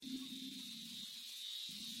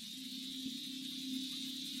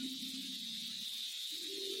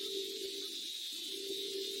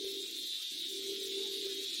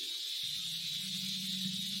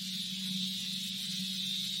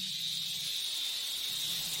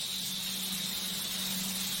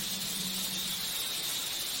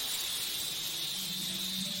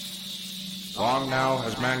Long now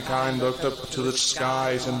has mankind looked up to the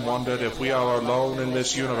skies and wondered if we are alone in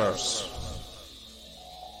this universe.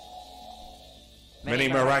 Many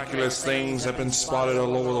miraculous things have been spotted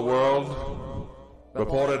all over the world,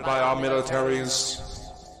 reported by our militaries,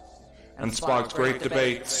 and sparked great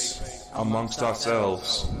debates amongst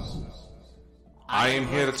ourselves. I am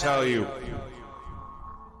here to tell you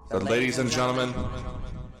that, ladies and gentlemen,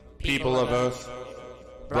 people of Earth,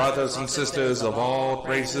 brothers and sisters of all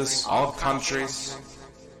races, all countries,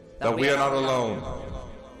 that we are not alone.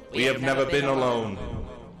 We have never been alone.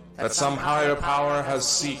 That some higher power has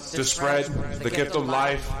sought to spread the gift of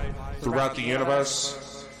life throughout the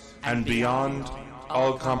universe and beyond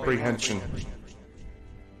all comprehension.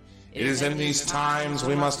 It is in these times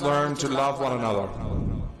we must learn to love one another.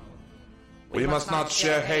 We must not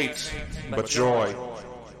share hate, but joy.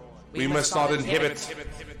 We must not inhibit,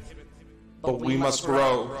 but we must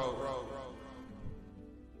grow.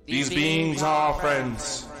 These beings are our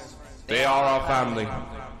friends. They are our family.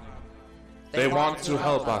 They want to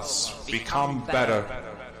help us become better,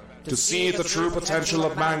 to see the true potential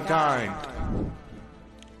of mankind.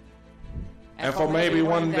 And for maybe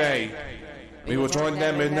one day, we will join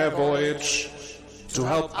them in their voyage to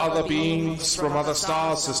help other beings from other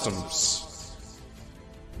star systems.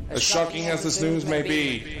 As shocking as this news may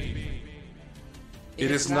be, it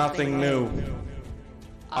is nothing new.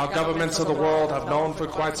 Our governments of the world have known for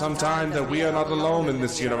quite some time that we are not alone in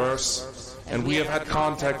this universe, and we have had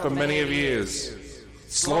contact for many of years,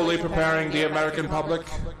 slowly preparing the American public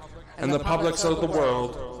and the publics of the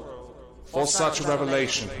world for such a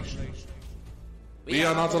revelation. We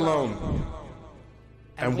are not alone,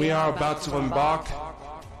 and we are about to embark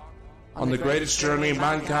on the greatest journey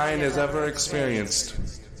mankind has ever experienced.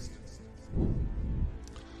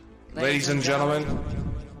 Ladies and gentlemen,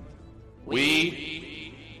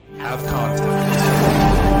 we have contact.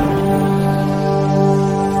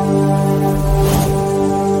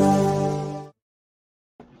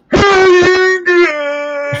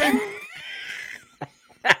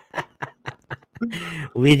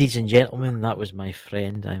 Ladies and gentlemen, that was my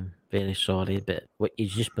friend. I'm very sorry, but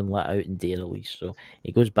he's just been let out in day release, so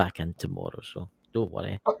he goes back in tomorrow, so don't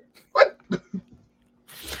worry. What?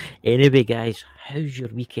 Anyway, guys, how's your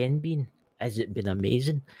weekend been? Has it been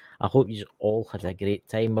amazing? I hope you all had a great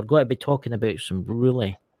time. We're going to be talking about some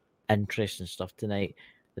really interesting stuff tonight.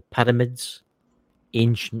 The pyramids,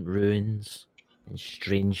 ancient ruins, and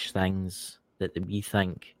strange things that we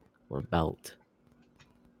think were built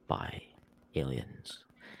by aliens.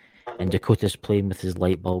 And Dakota's playing with his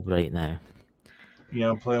light bulb right now.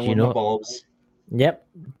 Yeah, I'm playing with my bulbs. Yep,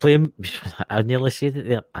 playing. I nearly said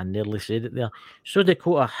it there. So,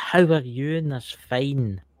 Dakota, how are you in this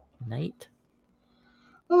fine night?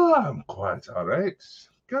 Oh, I'm quite all right.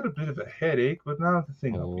 Got a bit of a headache, but now I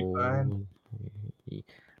think I'll be fine.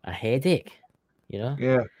 A headache, you know?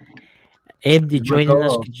 Yeah. MD joining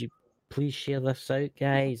us, could you please share this out,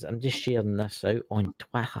 guys? I'm just sharing this out on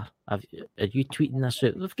Twitter. Are you tweeting this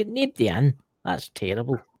out? We've got nobody in. That's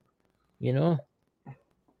terrible. You know?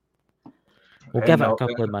 We'll give it a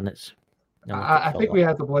couple of minutes. I think we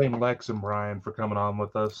have to blame Lex and Brian for coming on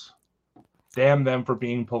with us. Damn them for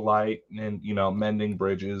being polite and, mending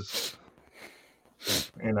bridges.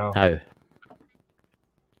 How?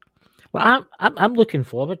 Well, I'm looking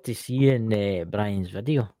forward to seeing Brian's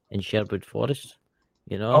video in Sherwood Forest.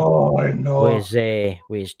 Oh, I know. With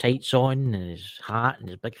his tights on and his hat and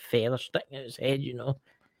his big feather sticking out his head,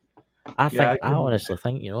 I honestly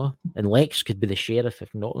think, and Lex could be the sheriff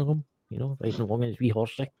of Nottingham, riding along in his wee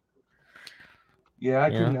horsey. Yeah, I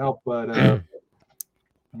couldn't help but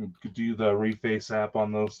do the reface app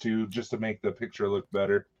on those two just to make the picture look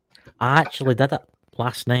better. I actually did it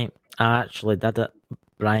last night.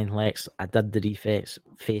 Brian Lex, I did the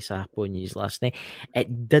face app on you last night.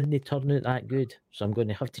 It didn't turn out that good, so I'm going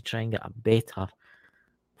to have to try and get a better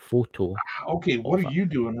photo. Okay, what are you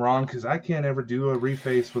doing wrong? Because I can't ever do a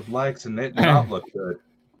reface with Lex and it not look good.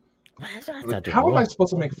 How am I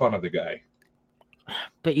supposed to make fun of the guy?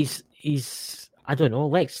 But he's I don't know.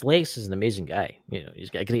 Lex is an amazing guy. He's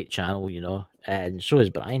got a great channel, and so is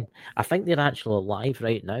Brian. I think they're actually live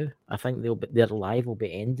right now. I think their live will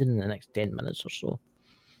be ending in the next 10 minutes or so.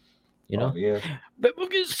 Oh, yeah. But we'll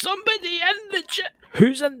get somebody in the chat.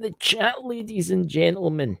 Who's in the chat, ladies and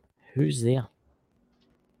gentlemen? Who's there?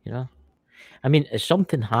 I mean, has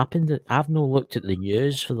something happened? I've not looked at the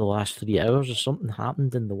news for the last 3 hours. Has something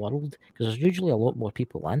happened in the world? Because there's usually a lot more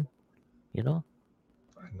people in, I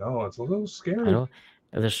know, it's a little scary. I know.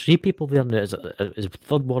 There's 3 people there now. Is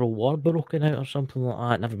Third World War broken out or something like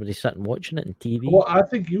that? And everybody's sitting watching it on TV. Well, I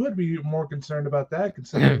think you would be more concerned about that,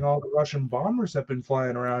 considering all the Russian bombers have been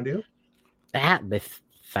flying around you. That'd be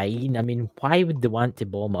fine. I mean, why would they want to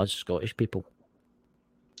bomb us Scottish people?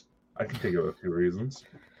 I can think of a few reasons.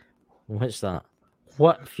 What's that?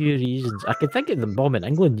 What few reasons? I could think of them bombing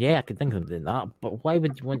England. Yeah, I could think of them doing that. But why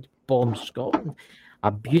would you want to bomb Scotland?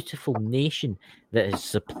 A beautiful nation that has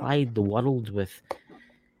supplied the world with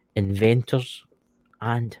inventors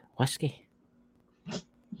and whiskey. I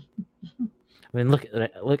mean, look,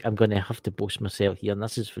 I'm going to have to boast myself here, and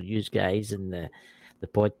this is for you guys in the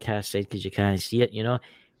podcast side because you can't see it, you know.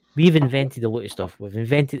 We've invented a lot of stuff. We've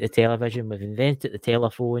invented the television. We've invented the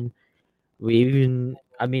telephone.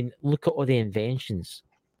 I mean, look at all the inventions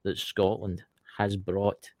that Scotland has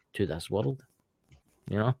brought to this world.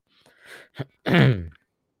 You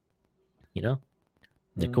know,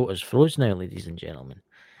 Dakota's froze now, ladies and gentlemen.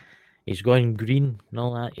 He's going green and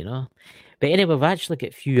all that, you know. But anyway, we've actually got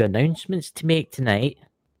a few announcements to make tonight,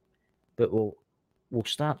 but we'll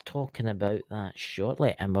start talking about that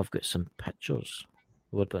shortly, and we've got some pictures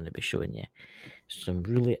we're going to be showing you. Some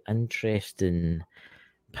really interesting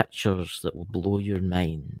pictures that will blow your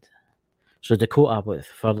mind. So Dakota, without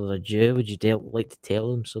further ado, would you like to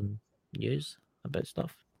tell them some news about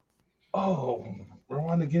stuff? Oh, we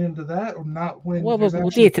want to get into that or not? When we'll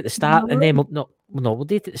do it at the start, and then we'll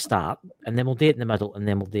do it at the start, and then we'll do it in the middle, and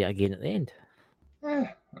then we'll do it again at the end.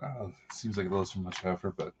 Seems like a little too much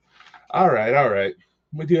effort, but all right.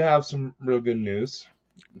 We do have some real good news.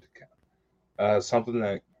 Something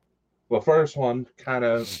that, well, first one kind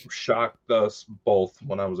of shocked us both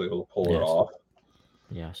when I was able to pull it off.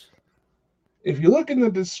 Yes. If you look in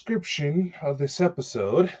the description of this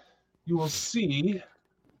episode, you will see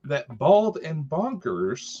that Bald and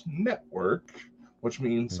Bonkers Network, which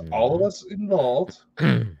means all of us involved,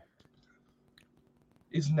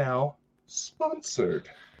 is now sponsored.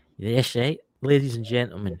 Yes, right. Ladies and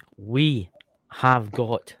gentlemen, we have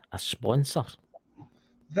got a sponsor.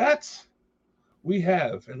 We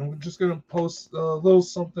have, and I'm just going to post a little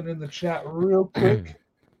something in the chat real quick.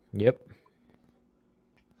 Yep.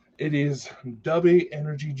 It is Dubby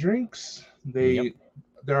Energy Drinks.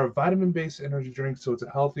 They're a vitamin-based energy drink, so it's a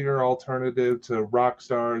healthier alternative to Rock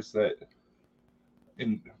Stars that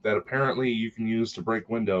apparently you can use to break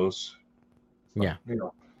windows. So, yeah.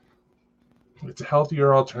 It's a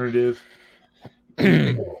healthier alternative.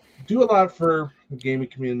 Do a lot for the gaming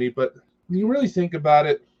community, but when you really think about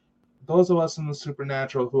it, those of us in the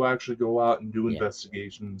supernatural who actually go out and do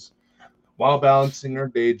investigations while balancing our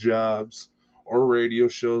day jobs or radio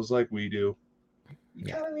shows like we do,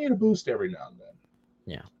 you kind of need a boost every now and then.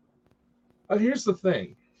 Yeah. But here's the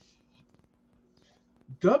thing.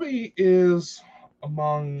 Dubby is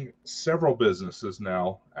among several businesses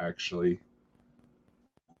now, actually,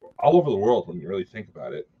 all over the world when you really think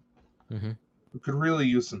about it, who could really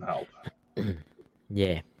use some help.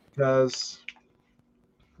 Yeah. Because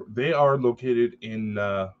they are located in,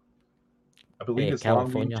 I believe it's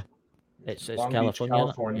California. It's California. Beach,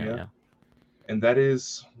 California. Yeah. And that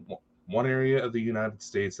is one area of the United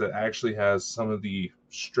States that actually has some of the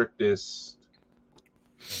strictest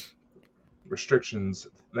restrictions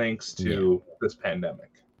thanks to this pandemic.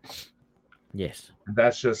 Yes. And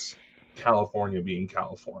that's just California being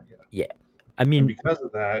California. Yeah. I mean, and because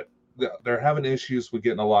of that, they're having issues with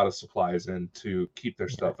getting a lot of supplies in to keep their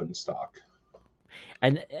stuff in stock.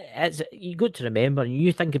 And as you got to remember,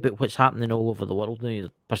 you think about what's happening all over the world now,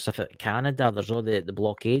 Pacific Canada, there's all the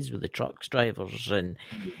blockades with the trucks drivers, and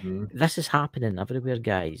this is happening everywhere,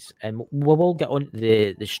 guys. And we'll all get on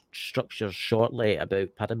the structures shortly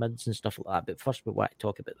about pyramids and stuff like that. But first, we want to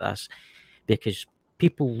talk about this because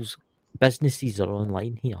people's businesses are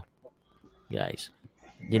online here, guys.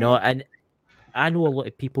 And I know a lot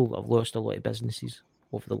of people have lost a lot of businesses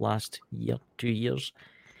over the last 2 years.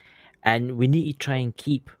 And we need to try and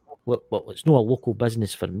keep, well, it's not a local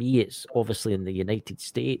business for me. It's obviously in the United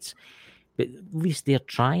States. But at least they're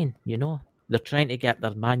trying, They're trying to get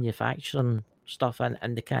their manufacturing stuff in,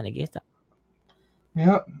 and they can't get it.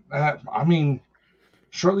 Yeah. I mean,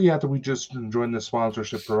 shortly after we just joined the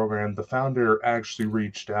sponsorship program, the founder actually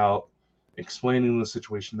reached out explaining the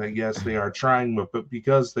situation that, yes, they are trying, but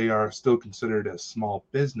because they are still considered a small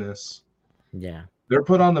business, they're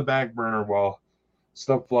put on the back burner while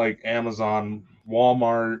stuff like Amazon,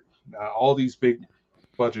 Walmart, all these big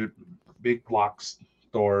budget, big block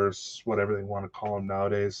stores, whatever they want to call them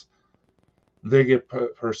nowadays, they get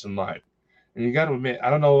first in line. And you got to admit, I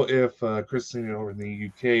don't know if Chris seen it over in the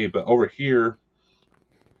UK, but over here,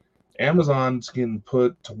 Amazon's getting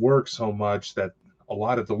put to work so much that a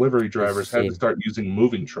lot of delivery drivers had to start using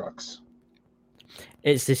moving trucks.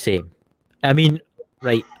 It's the same. I mean,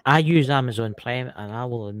 right, I use Amazon Prime, and I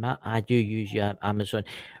will admit I do use Amazon.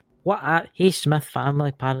 Hey Smith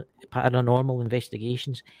family paranormal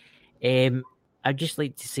investigations. I'd just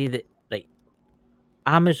like to say that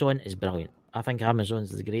Amazon is brilliant. I think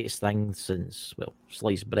Amazon's the greatest thing since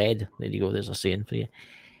sliced bread. There you go. There's a saying for you.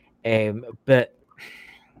 But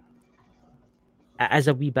it is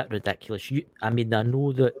a wee bit ridiculous. I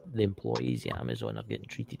know that the employees at Amazon are getting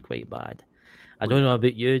treated quite bad. I don't know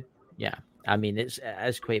about you. Yeah, it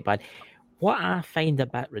is quite bad. What I find a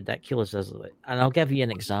bit ridiculous is, and I'll give you an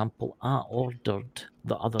example. I ordered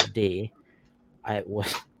the other day. It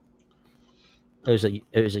was a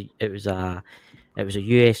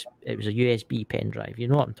USB pen drive. You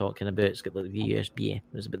know what I'm talking about? It's got like the USB. It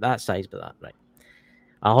was about that size, but that right.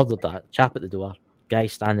 I ordered that. Chap at the door. Guy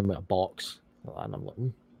standing with a box, and I'm like,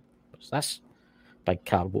 what's this? Big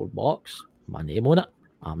cardboard box. My name on it.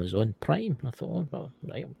 Amazon Prime. I thought, well,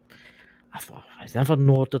 right. I thought I've never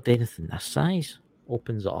ordered anything this size.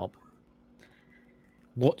 Opens it up.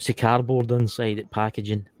 What's the cardboard inside it?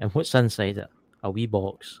 Packaging, and what's inside it? A wee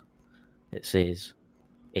box. It says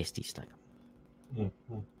SD sticker.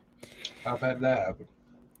 Mm-hmm. How bad that happen?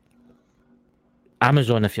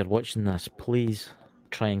 Amazon, if you're watching this, please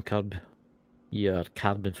try and curb your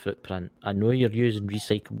carbon footprint. I know you're using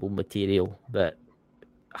recyclable material, but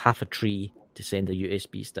half a tree to send a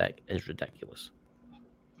USB stick is ridiculous.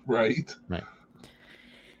 Right.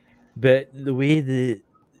 But the way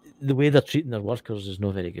they're treating their workers is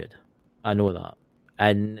not very good. I know that,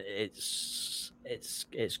 and it's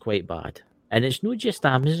quite bad. And it's not just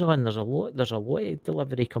Amazon. There's a lot of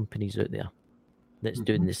delivery companies out there that's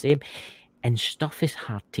doing the same. And stuff is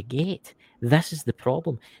hard to get. This is the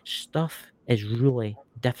problem. Stuff is really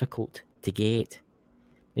difficult to get,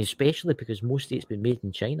 especially because most of it's been made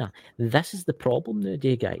in China. This is the problem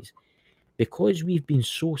nowadays, guys. Because we've been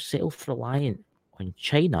so self-reliant on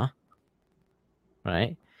China,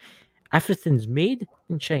 right? Everything's made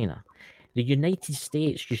in China. The United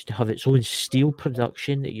States used to have its own steel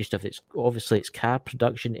production. It used to have its car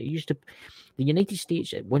production. The United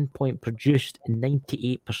States at one point produced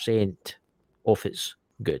 98% of its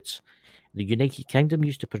goods. The United Kingdom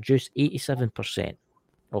used to produce 87%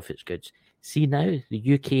 of its goods. See now,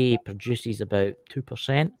 the UK produces about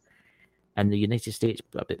 2%, and the United States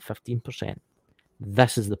about 15%.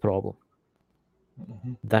 This is the problem.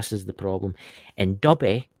 This is the problem. And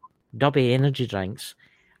Dubby energy drinks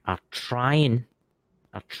are trying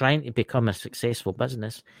to become a successful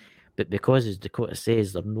business, but because, as Dakota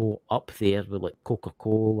says, they're no up there with like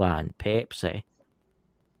Coca-Cola and Pepsi,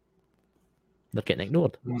 they're getting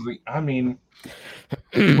ignored. We're seeing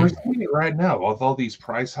it right now with all these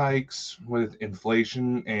price hikes, with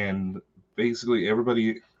inflation, and basically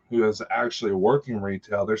everybody who is actually working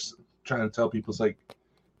retail, they're trying to tell people, it's like,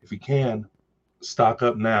 if you can, stock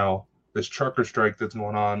up now. This trucker strike that's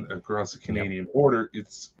going on across the Canadian border,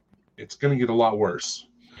 it's going to get a lot worse.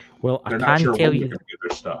 Well, they're I can't tell you get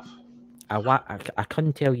their stuff. I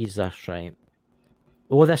couldn't tell you this, right?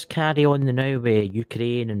 All this carry on now with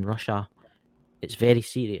Ukraine and Russia, it's very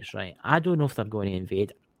serious, right? I don't know if they're going to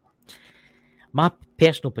invade. My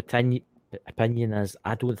personal opinion is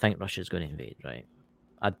I don't think Russia's going to invade, right?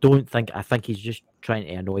 I think he's just trying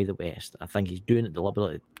to annoy the West. I think he's doing it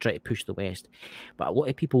deliberately to try to push the West. But a lot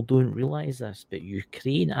of people don't realise this, but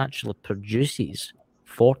Ukraine actually produces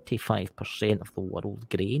 45% of the world's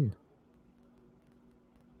grain.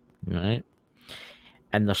 Right?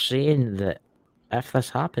 And they're saying that if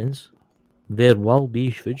this happens, there will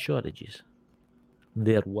be food shortages.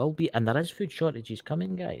 There will be, and there is food shortages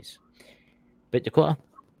coming, guys. But Dakota?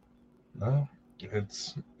 No,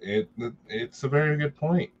 it's a very good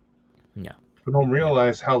point. Yeah. We don't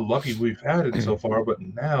realize how lucky we've had it so far, but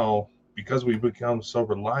now, because we've become so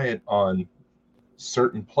reliant on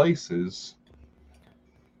certain places,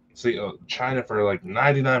 say China for like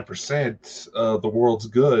 99% of the world's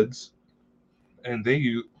goods, and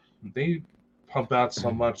they pump out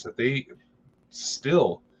so much that they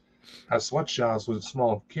still have sweatshops with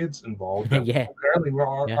small kids involved. Yeah. Apparently,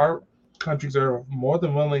 our countries are more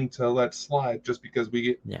than willing to let slide just because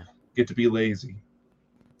we get to be lazy.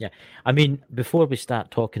 Yeah. I mean, before we start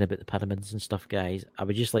talking about the pyramids and stuff, guys, I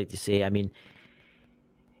would just like to say, I mean,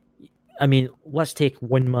 let's take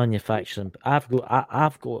one manufacturer. I've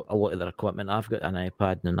got a lot of their equipment. I've got an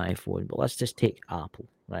iPad and an iPhone, but let's just take Apple,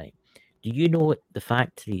 right? Do you know the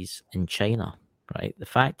factories in China, right? The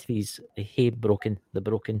factories, the Broken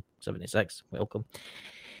 76, welcome.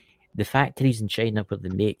 The factories in China where they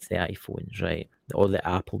make the iPhones, right? Or the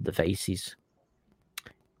Apple devices,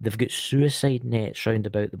 they've got suicide nets round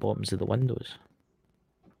about the bottoms of the windows.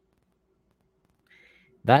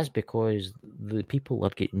 That's because the people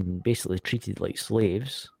are getting basically treated like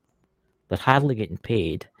slaves. They're hardly getting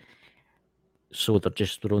paid. So they're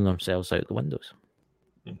just throwing themselves out the windows.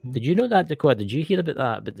 Mhm. Did you know that, Dakota? Did you hear about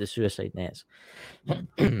that, about the suicide nets?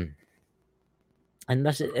 And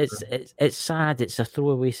this is it's sad. It's a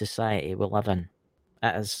throwaway society we live in.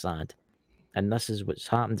 It is sad, and this is what's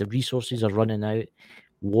happened. The resources are running out.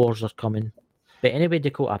 Wars are coming. But anyway,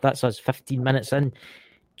 Dakota, that's us 15 minutes in.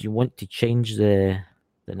 Do you want to change the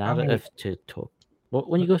narrative to talk? What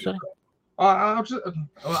when you go, sorry? I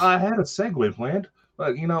had a segue planned,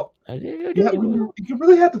 but you Yeah. you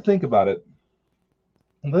really have to think about it.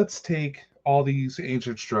 Let's take all these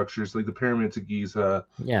ancient structures like the pyramids of Giza.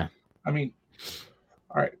 Yeah. I mean,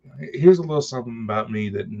 all right, here's a little something about me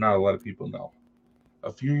that not a lot of people know.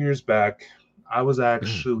 A few years back, I was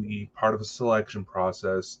actually part of a selection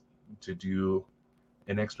process to do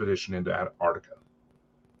an expedition into Antarctica.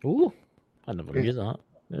 Ooh, I never knew that.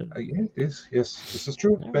 Yes, this is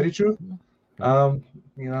true. Yeah. Very true.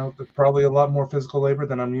 Probably a lot more physical labor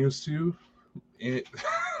than I'm used to.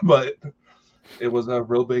 But it was a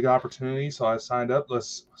real big opportunity, so I signed up.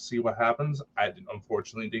 Let's see what happens.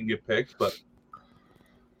 Unfortunately didn't get picked, but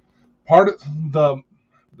part of the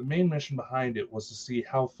main mission behind it was to see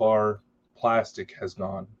how far plastic has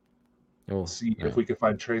gone. See if we could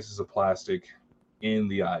find traces of plastic in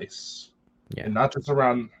the ice. Yeah. And not just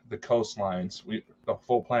around the coastlines. The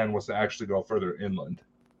full plan was to actually go further inland,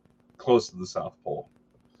 close to the South Pole.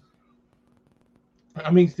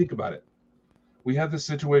 I mean, think about it. We have this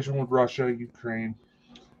situation with Russia, Ukraine.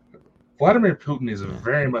 Vladimir Putin is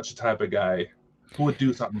very much the type of guy who would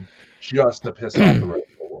do something just to piss off the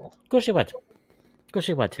rest of the world. Of course he would. Of course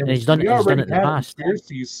he would. And he's done it in the past.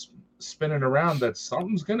 Conspiracies spinning around that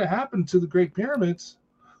something's going to happen to the Great Pyramids.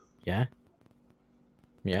 Yeah.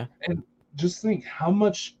 Yeah. And just think how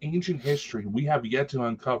much ancient history we have yet to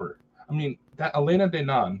uncover. I mean, that Elena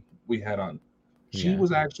Denan we had on, she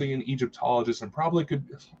was actually an Egyptologist and probably could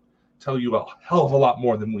tell you a hell of a lot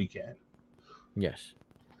more than we can. Yes.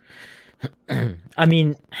 I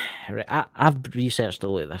mean, I've researched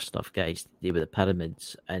all of this stuff, guys, to do with the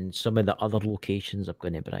pyramids and some of the other locations I'm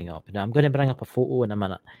going to bring up. Now, I'm going to bring up a photo in a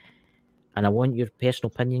minute. And I want your personal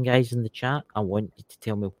opinion, guys, in the chat. I want you to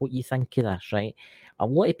tell me what you think of this, right? A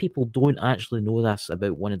lot of people don't actually know this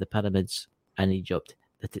about one of the pyramids in Egypt,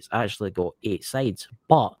 that it's actually got 8 sides.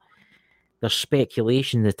 But there's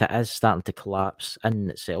speculation that it is starting to collapse in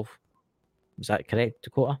itself. Is that correct,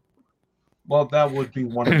 Dakota? Well, that would be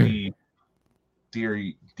one of the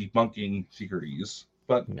theory debunking theories.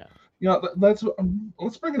 But, let's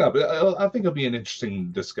bring it up. I think it'll be an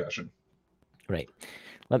interesting discussion. Right.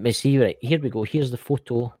 Let me see. Right, here we go. Here's the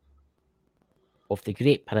photo of the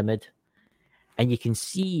Great Pyramid. And you can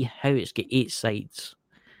see how it's got 8 sides.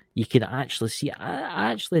 You can actually see.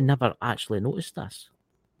 I actually never actually noticed this.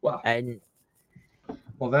 Wow. And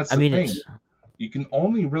that's the thing. You can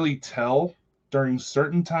only really tell during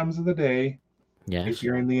certain times of the day if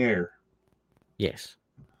you're in the air. Yes.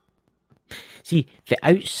 See, the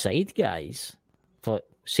outside guys,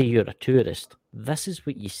 say you're a tourist, this is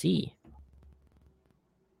what you see.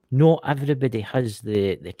 Not everybody has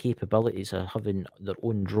the capabilities of having their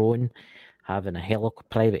own drone, having a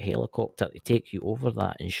private helicopter to take you over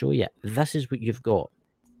that and show you. This is what you've got,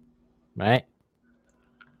 right?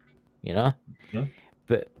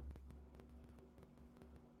 But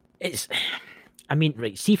it's, I mean,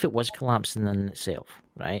 right, see if it was collapsing in itself,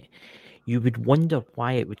 right? You would wonder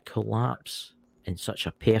why it would collapse in such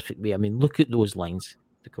a perfect way. I mean, look at those lines,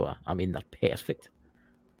 Dakota. I mean, they're perfect.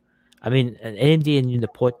 I mean, anybody in the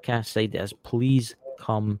podcast side is, please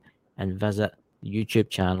come and visit the YouTube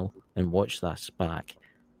channel and watch this back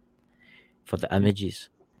for the images.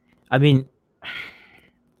 I mean,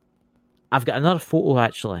 I've got another photo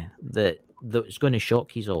actually that's going to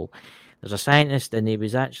shock you all. There's a scientist and he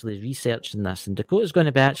was actually researching this, and Dakota's going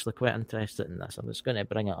to be actually quite interested in this. I'm just going to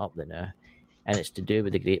bring it up now, and it's to do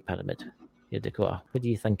with the Great Pyramid. Yeah, Dakota, what do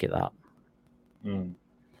you think of that?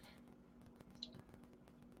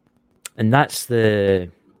 And that's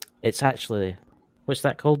it's actually, what's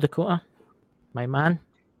that called, Dakota? My man?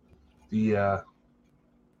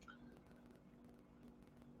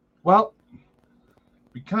 Well,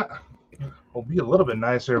 it'll be a little bit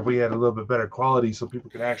nicer if we had a little bit better quality so people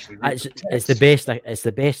can actually read the text. It's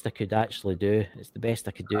the best I could actually do. It's the best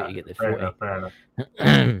I could do to get the photo. Fair enough.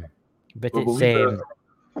 But it's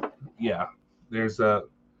there's the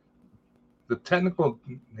technical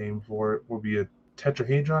name for it will be a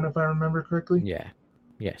tetrahedron, if I remember correctly. Yeah.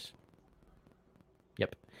 Yes.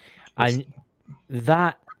 Yep. And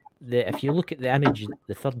if you look at the image,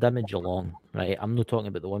 the third image along, right? I'm not talking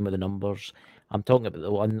about the one with the numbers. I'm talking about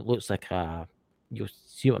the one that looks like you'll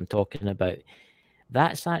see what I'm talking about.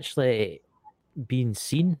 That's actually being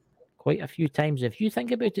seen quite a few times. If you think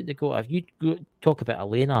about it, Dakota, if you talk about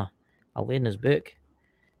Elena's book,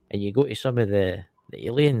 and you go to some of the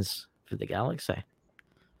aliens for the galaxy,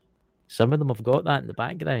 some of them have got that in the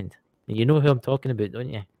background. And you know who I'm talking about, don't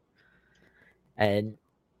you? And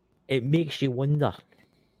it makes you wonder,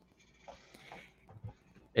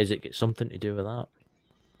 is it got something to do with that?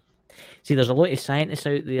 See, there's a lot of scientists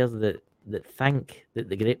out there that think that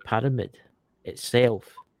the Great Pyramid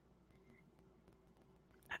itself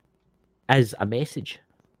is a message.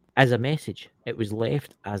 As a message. It was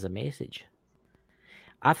left as a message.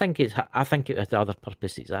 I think it had other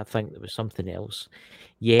purposes. I think there was something else.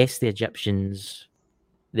 Yes, the Egyptians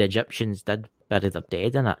did bury their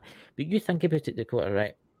dead in it. But you think about it, Dakota,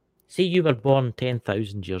 right? Say you were born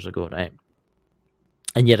 10,000 years ago, right?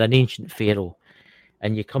 And you're an ancient pharaoh,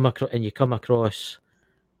 and you come across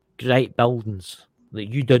great buildings that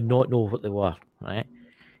you did not know what they were, right?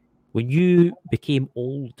 When you became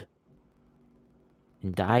old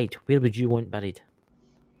and died, where would you want buried?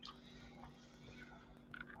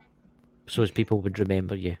 So as people would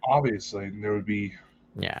remember you. Obviously, there would be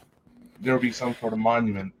some sort of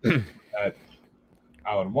monument that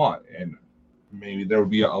I would want, and maybe there would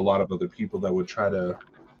be a lot of other people that would try to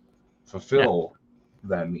fulfill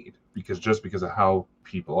that need because of how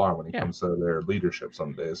people are when it comes to their leadership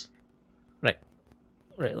some days. Right.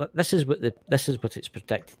 This is what it's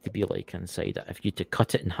predicted to be like inside it. If you to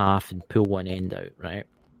cut it in half and pull one end out, right?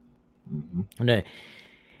 Mm-hmm. Now,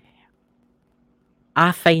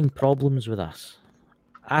 I find problems with this.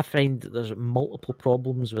 I find that there's multiple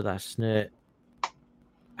problems with this. Now,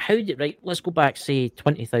 let's go back, say,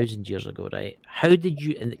 20,000 years ago, right? How did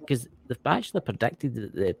you, because they've actually predicted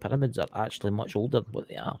that the pyramids are actually much older than what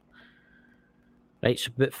they are. Right,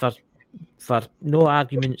 so, but for no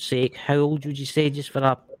argument's sake, how old would you say, just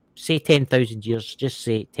for say 10,000 years, just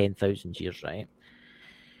say 10,000 years, right?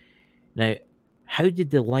 Now, how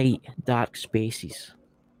did the light dark spaces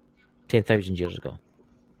 10,000 years ago,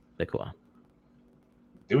 Dakota?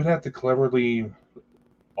 They would have to cleverly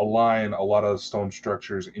align a lot of stone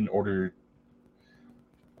structures in order.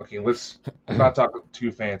 Okay, let's not talk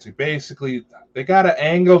too fancy. Basically, they got to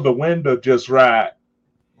angle the window just right.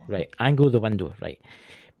 Right, angle the window, right.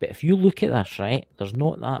 But if you look at this, right, there's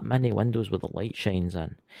not that many windows where the light shines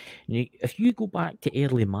in. If you go back to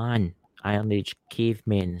early man, Iron Age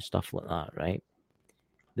cavemen and stuff like that, right,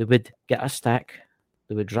 they would get a stick,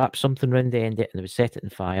 they would wrap something around the end of it, and they would set it on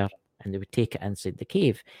fire, and they would take it inside the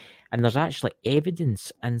cave. And there's actually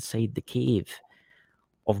evidence inside the cave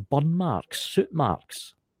of burn marks, soot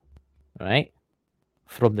marks, right,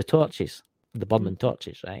 from the torches, the burning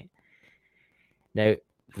torches, right? Now,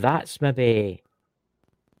 that's maybe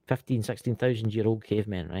 15, 16,000 year old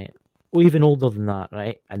cavemen, right? Or even older than that,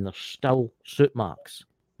 right? And there's still soot marks,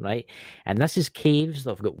 right? And this is caves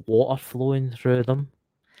that have got water flowing through them.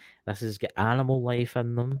 This has got animal life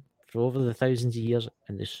in them for over the thousands of years,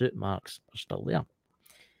 and the soot marks are still there.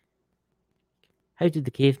 How did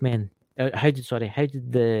the cavemen? How did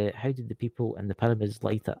the people in the pyramids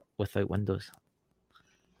light it without windows?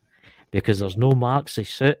 Because there's no marks of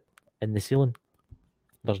soot in the ceiling.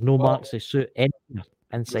 There's no marks of soot anywhere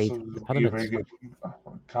inside the pyramids. A very good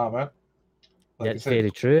comment. That's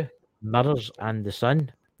very true. Mirrors and the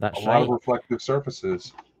sun. That's right. A lot of reflective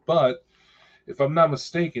surfaces. But if I'm not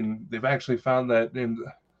mistaken, they've actually found that in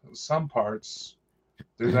some parts,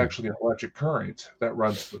 there's actually an electric current that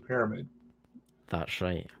runs the pyramid. That's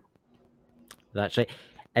right. That's right.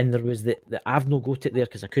 And there was I've not got it there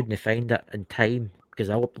because I couldn't find it in time because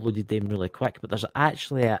I uploaded them really quick. But there's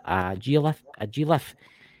actually a geolith.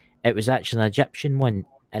 It was actually an Egyptian one,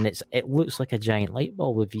 and it looks like a giant light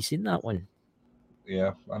bulb. Have you seen that one?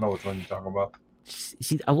 Yeah, I know which one you're talking about.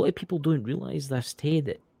 See, a lot of people don't realize this, Ted,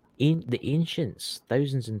 that the ancients,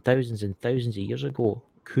 thousands and thousands and thousands of years ago,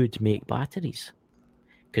 could make batteries.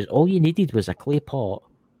 Because all you needed was a clay pot,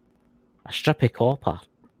 a strip of copper,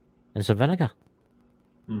 and some vinegar.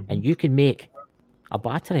 Mm-hmm. And you can make a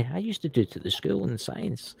battery. I used to do it at the school in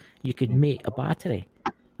science. You could make a battery.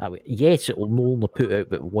 That way. Yes, it will only put out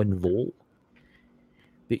about 1 volt.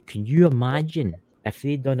 But can you imagine if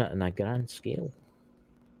they'd done it on a grand scale?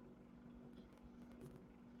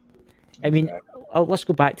 I mean, let's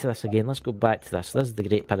go back to this again. Let's go back to this. This is the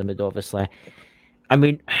Great Pyramid, obviously. I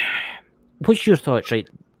mean, what's your thoughts, right,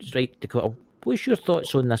 Dakota? What's your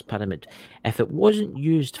thoughts on this pyramid? If it wasn't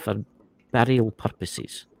used for burial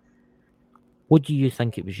purposes, what do you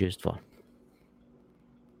think it was used for?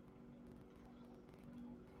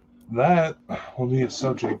 That will be a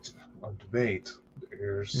subject of debate.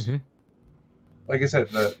 There's, like I said,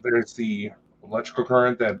 there's the electrical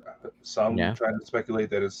current that some try to speculate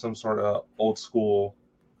that is some sort of old school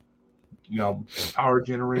power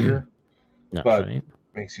generator. That's But right.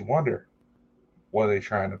 makes you wonder, what are they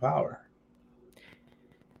trying to power?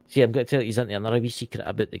 See, I'm going to tell you something, another wee secret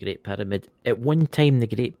about the Great Pyramid. At one time, the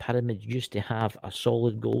Great Pyramid used to have a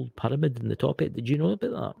solid gold pyramid in the top of it. Did you know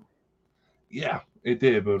about that? Yeah, it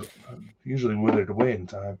did, but usually withered away in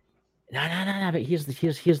time. No. But here's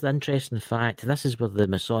the interesting fact. This is where the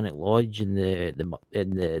Masonic Lodge and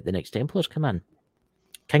the Knights Templars come in.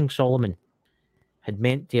 King Solomon had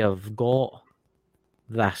meant to have got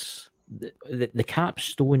this. The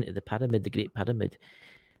capstone of the pyramid, the Great Pyramid,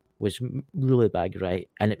 was really big, right?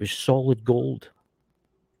 And it was solid gold.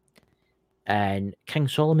 And King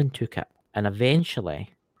Solomon took it, and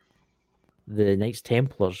eventually, the Knights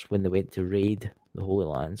Templars, when they went to raid the Holy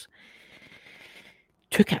Lands,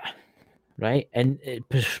 took it, right? And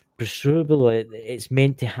presumably, it's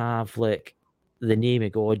meant to have like the name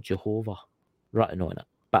of God Jehovah written on it.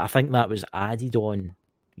 But I think that was added on,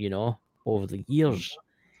 over the years.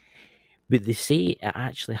 But they say it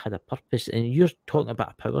actually had a purpose. And you're talking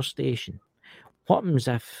about a power station. What happens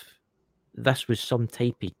if this was some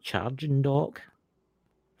type of charging dock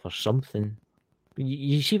for something?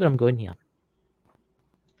 You see where I'm going here?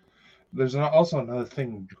 There's also another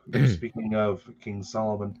thing, speaking of King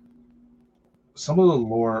Solomon, some of the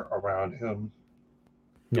lore around him,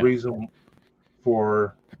 the reason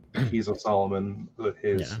for Keys of Solomon,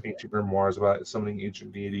 his ancient memoirs about summoning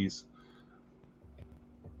ancient deities,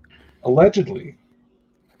 allegedly,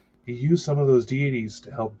 he used some of those deities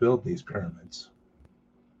to help build these pyramids.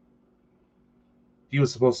 He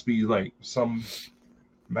was supposed to be like some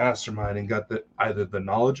mastermind and got either the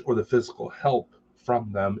knowledge or the physical help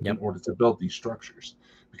from them in order to build these structures.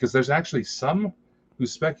 Because there's actually some who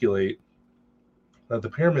speculate that the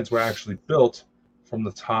pyramids were actually built from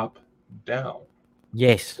the top down.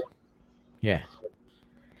 Yes. Yeah.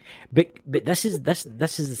 But this is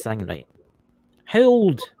the thing, right? How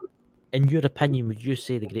old, in your opinion, would you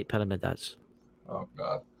say the Great Pyramid is? Oh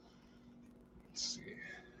God. Let's see.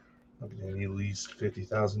 At least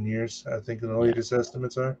 50,000 years, I think the latest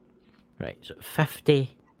estimates are. Right. So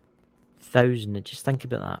 50,000. Just think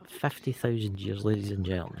about that. 50,000 years, ladies and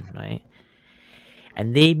gentlemen, right?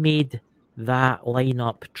 And they made that line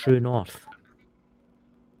up true north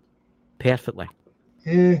perfectly.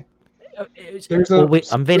 Yeah.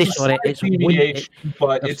 I'm very sorry. It's deviation,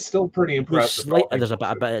 but it's still pretty impressive. There's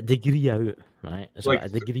about a degree out, right? It's like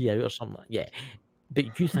about a degree out or something. Yeah.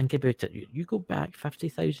 But you think about it. You go back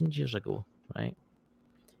 50,000 years ago, right?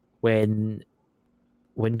 When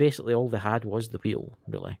basically all they had was the wheel,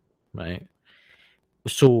 really, right?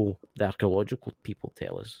 So the archaeological people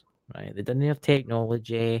tell us, right? They didn't have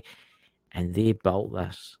technology, and they built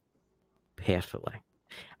this perfectly.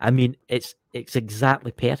 I mean, it's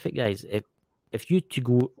exactly perfect, guys. If you to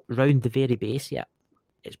go round the very base,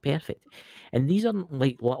 it's perfect. And these aren't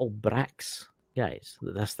like little bricks, guys,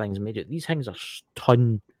 that this thing's made out. These things are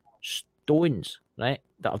ton stones, right,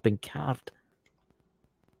 that have been carved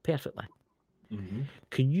perfectly. Mm-hmm.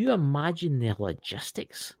 Can you imagine the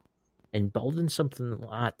logistics in building something like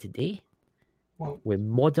that today with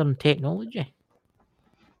modern technology?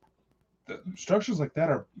 Structures like that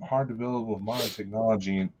are hard to build with modern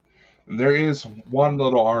technology. And there is one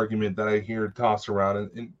little argument that I hear tossed around,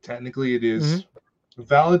 and technically it is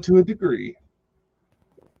valid to a degree.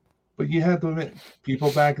 But you have to admit, people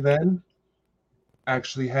back then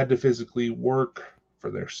actually had to physically work for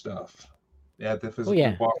their stuff. They had to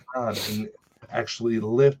physically walk around and actually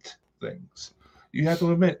lift things. You have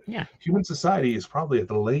to admit, human society is probably at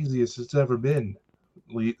the laziest it's ever been.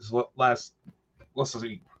 Last, let's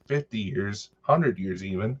say, 50 years, 100 years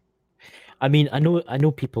even. I mean, I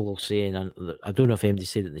know people will say, and I don't know if anybody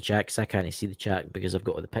said it in the chat, because I can't see the chat because I've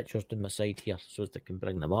got all the pictures to my side here so that I can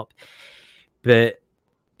bring them up. But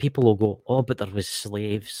people will go, oh, but there was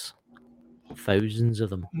slaves. Thousands of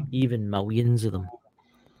them, even millions of them,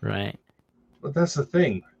 right? But that's the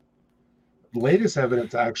thing. The latest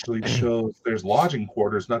evidence actually shows there's lodging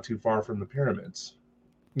quarters not too far from the pyramids.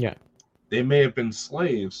 Yeah. They may have been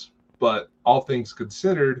slaves, but all things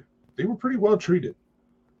considered, they were pretty well treated.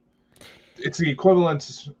 It's the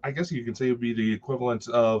equivalent, I guess you can say it would be the equivalent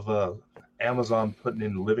of Amazon putting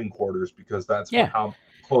in living quarters, because that's how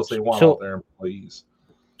close they want all their employees.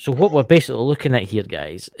 So what we're basically looking at here,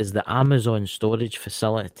 guys, is the Amazon storage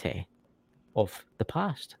facility of the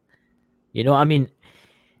past. You know, I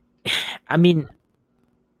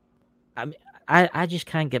just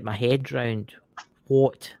can't get my head around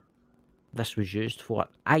what this was used for.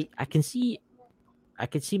 I can see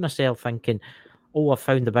myself thinking, oh, I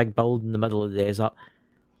found a big building in the middle of the desert.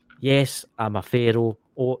 Yes, I'm a pharaoh.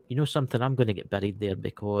 Oh, you know something? I'm going to get buried there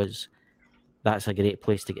because that's a great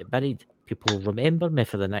place to get buried. people will remember me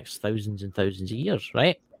for the next thousands and thousands of years,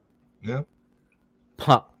 right? Yeah.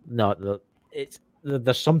 But no,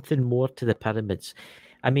 there's something more to the pyramids.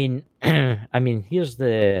 I mean, here's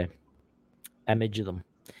the image of them.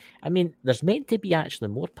 I mean, there's meant to be actually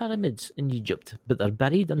more pyramids in Egypt, but they're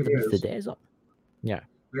buried underneath the desert. Yeah.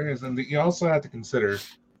 There is, and you also have to consider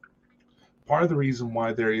part of the reason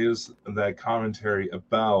why there is that commentary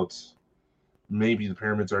about maybe the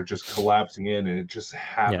pyramids are just collapsing in and it just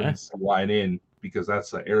happens to line in because that's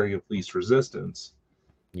the area of least resistance.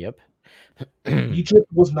 Yep. Egypt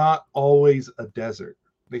was not always a desert.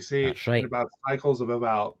 They say That's right. in about cycles of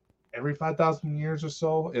about every 5,000 years or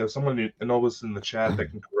so. If someone knows in the chat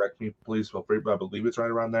that can correct me, please feel free, but I believe it's right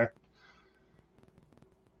around there.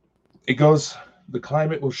 It goes, the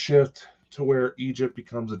climate will shift to where Egypt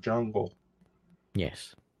becomes a jungle.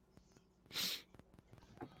 Yes.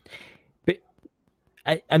 But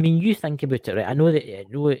I mean, you think about it, right? I know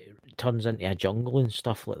it turns into a jungle and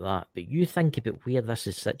stuff like that, but you think about where this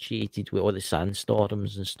is situated with all the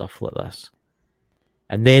sandstorms and stuff like this,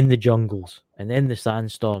 and then the jungles, and then the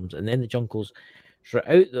sandstorms, and then the jungles.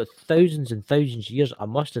 Throughout the thousands and thousands of years, I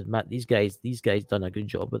must admit, these guys done a good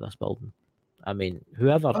job with this building. I mean,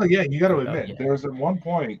 whoever. Oh yeah, you got to admit, there was at one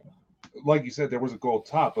point, like you said, there was a gold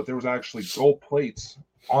top, but there was actually gold plates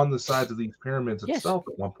on the sides of these pyramids itself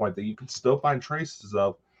at one point that you can still find traces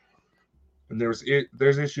of. And there's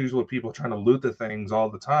issues with people trying to loot the things all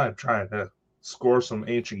the time, trying to score some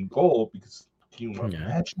ancient gold. Because can you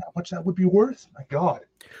imagine how much that would be worth? My God.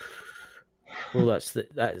 Well, that's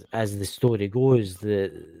as the story goes.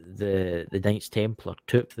 The Knights Templar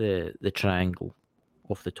took the triangle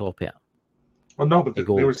off the top of it. Well, no, but there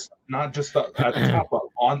was not just at the top,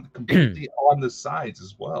 but completely on the sides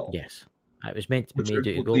as well. Yes, it was meant to be made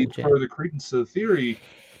out of gold. Lead further credence to the theory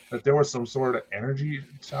that there was some sort of energy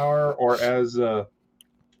tower, or as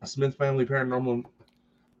Smith Family Paranormal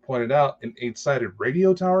pointed out, an 8-sided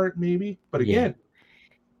radio tower, maybe. But again,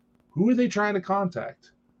 who are they trying to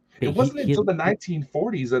contact? But it wasn't until the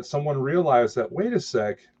 1940s that someone realized that, wait a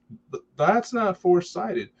sec, that's not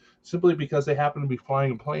 4-sided, simply because they happen to be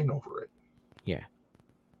flying a plane over it. Yeah.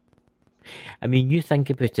 I mean, you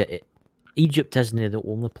think about it, Egypt isn't the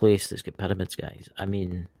only place that's got pyramids, guys. I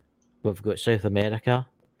mean, we've got South America,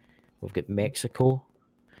 we've got Mexico,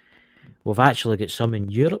 we've actually got some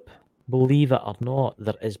in Europe. Believe it or not,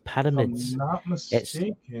 there is pyramids. If I'm not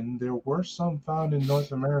mistaken, there were some found in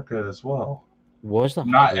North America as well. Was there?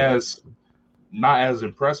 Not as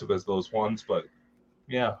impressive as those ones, but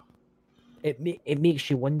yeah. It makes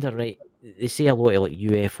you wonder, right? They say a lot of like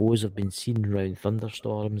UFOs have been seen around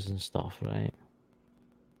thunderstorms and stuff, right?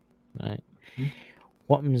 Right. Mm-hmm.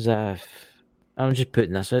 What happens if I'm just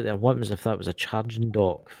putting this out there? What happens if that was a charging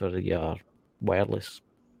dock for your wireless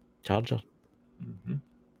charger? Mm-hmm.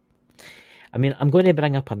 I mean, I'm going to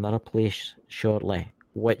bring up another place shortly,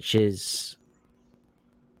 which is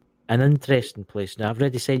an interesting place. Now, I've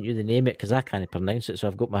already sent you the name of it because I can't pronounce it, so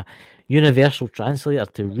I've got my universal translator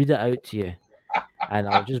to read it out to you, and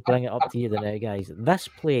I'll just bring it up to you now, guys. This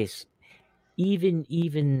place,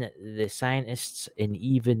 even the scientists and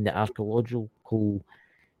even the archaeological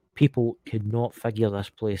people could not figure this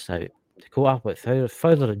place out. To go up without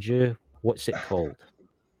further ado, what's it called?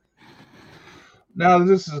 Now,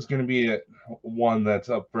 this is going to be one that's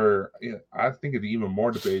up for, I think, it's even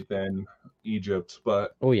more debate than Egypt,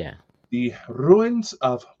 but the ruins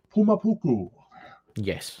of Puma Punku.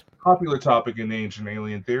 Yes. Popular topic in ancient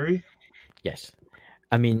alien theory. Yes.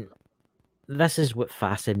 I mean, this is what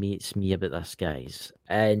fascinates me about this, guys.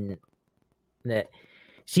 And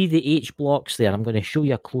see the H blocks there? I'm going to show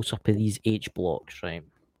you a close-up of these H blocks, right?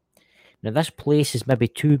 Now, this place is maybe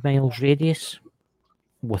 2 miles radius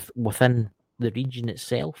within the region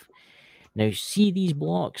itself. Now, see these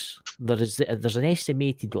blocks? There's an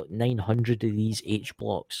estimated 900 of these H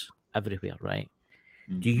blocks everywhere, right?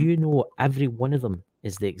 Mm-hmm. Do you know every one of them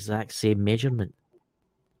is the exact same measurement?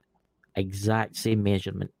 Exact same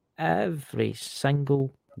measurement. Every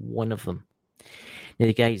single one of them.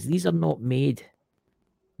 Now, guys, these are not made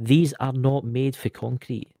for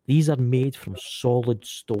concrete. These are made from solid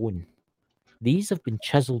stone. These have been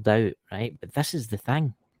chiseled out, right? But this is the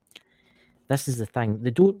thing.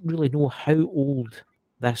 They don't really know how old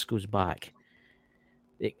this goes back.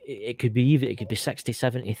 It could be 60,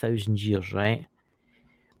 70,000 years, right?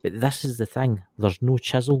 But this is the thing. There's no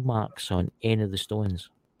chisel marks on any of the stones.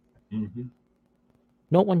 Mm-hmm.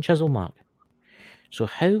 Not one chisel mark. So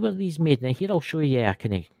how were these made? Now here I'll show you a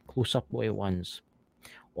kind of close-up ones.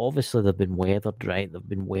 Obviously they've been weathered, right? They've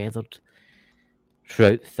been weathered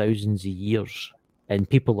throughout thousands of years. And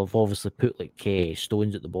people have obviously put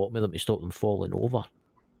stones at the bottom of them to stop them falling over.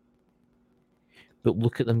 But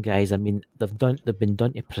look at them, guys. I mean, they've been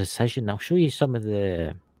done to precision. I'll show you some of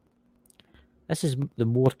the. This is the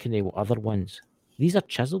more kind of other ones. These are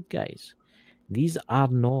chiseled, guys. These are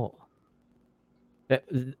not.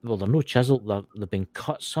 Well, they're no chiseled. They've been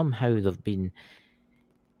cut somehow. They've been.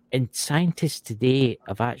 And scientists today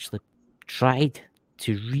have actually tried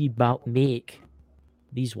to make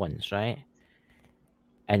these ones, right?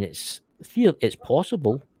 And it's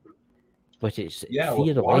possible, but it's Yeah,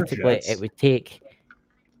 with water theoretically jets. it would take,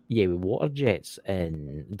 with water jets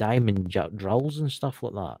and diamond drills and stuff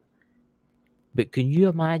like that. But can you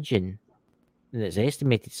imagine? And it's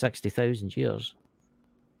estimated 60,000 years.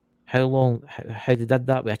 How long? How they did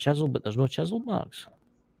that with a chisel, but there's no chisel marks.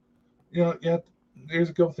 Yeah, there's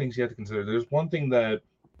a couple things you have to consider. There's one thing that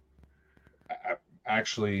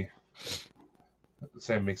actually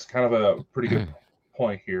Sam makes kind of a pretty good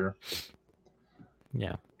point here.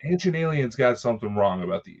 Yeah. Ancient aliens got something wrong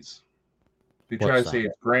about these. They try to say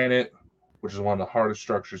it's granite, which is one of the hardest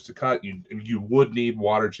structures to cut. You would need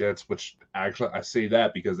water jets, which actually I say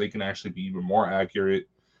that because they can actually be even more accurate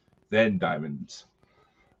than diamonds.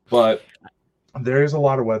 But there is a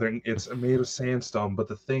lot of weathering. It's made of sandstone, but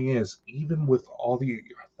the thing is, even with all the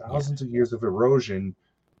thousands of years of erosion,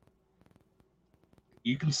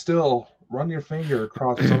 you can still run your finger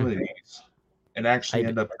across some of these and actually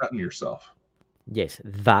end up cutting yourself. Yes,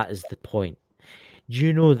 that is the point. Do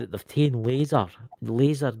you know that they've taken laser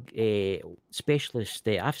specialists?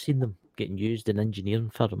 I've seen them getting used in engineering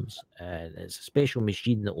firms. It's a special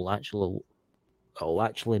machine that will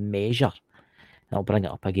actually measure. I'll bring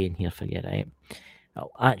it up again here for you, right?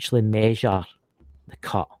 It'll actually measure the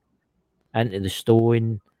cut into the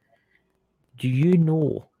stone. Do you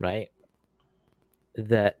know, right,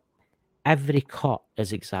 that every cut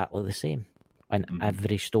is exactly the same on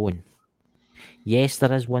every stone? Yes,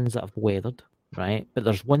 there is ones that have weathered, right? But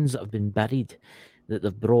there's ones that have been buried that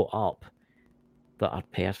they've brought up that are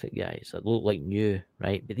perfect, guys, that look like new,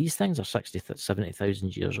 right? But these things are 60,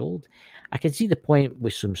 70,000 years old. I can see the point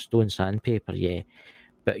with some stone sandpaper, yeah.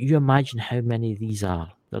 But you imagine how many of these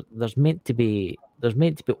are. There's meant to be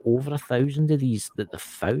over 1,000 of these that they've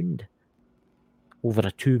found over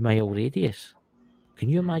a 2-mile radius. Can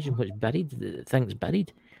you imagine what's buried? The thing's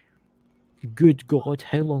buried. Good God,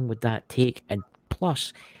 how long would that take? And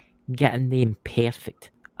plus, getting them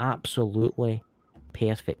perfect, absolutely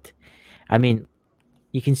perfect. I mean,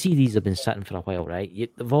 you can see these have been sitting for a while, right?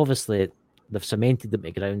 They've cemented them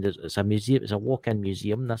to the ground. It's a museum. It's a walk-in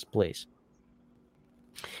museum. This place.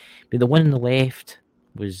 But the one on the left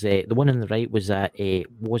was the one on the right was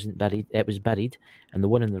wasn't buried. It was buried, and the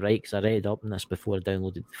one on the right, because I read up on this before I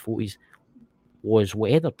downloaded the photos, was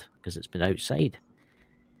weathered because it's been outside.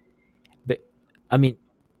 But I mean,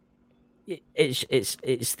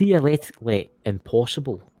 it's theoretically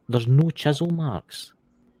impossible. There's no chisel marks,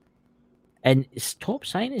 and top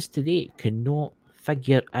scientists today cannot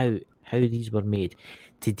figure out how these were made.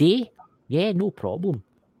 Today, yeah, no problem.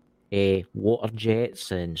 Water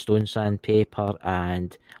jets and stone sandpaper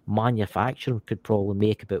and manufacturing could probably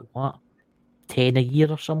make about 10 a year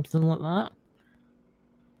or something like that.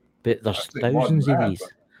 But there's thousands of these.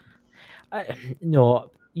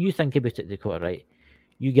 No, you think about it, Dakota, right?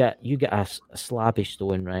 You get a slab of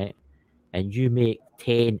stone, right? And you make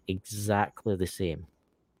 10 exactly the same.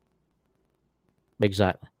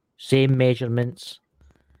 Exactly. Same measurements.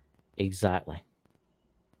 Exactly.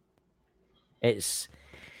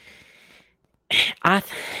 I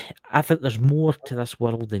think there's more to this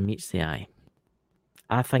world than meets the eye.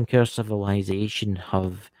 I think our civilization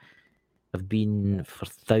have been for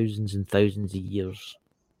thousands and thousands of years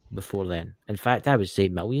before then. In fact, I would say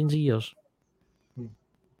millions of years.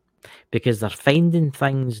 Because they're finding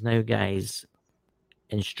things now, guys,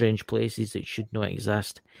 in strange places that should not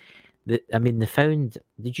exist. They found...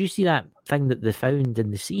 Did you see that thing that they found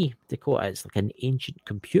in the sea, Dakota? It's like an ancient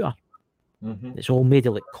computer. Mm-hmm. It's all made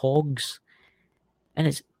of like cogs.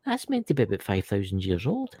 And that's meant to be about 5,000 years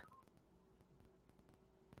old.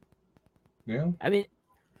 Yeah. I mean,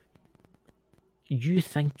 you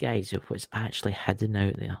think, guys, of what's actually hidden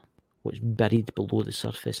out there, what's buried below the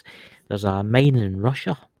surface. There's a mine in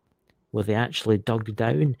Russia where they actually dug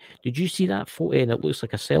down. Did you see that photo? And it looks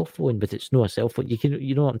like a cell phone, but it's not a cell phone.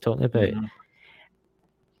 You know what I'm talking about. Mm-hmm.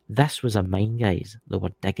 This was a mine, guys. They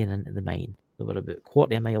were digging into the mine. They were about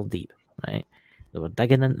 1/4 mile deep, right? They were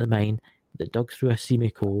digging into the mine. They dug through a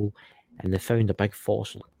semi-coal, and they found a big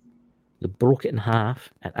fossil. They broke it in half,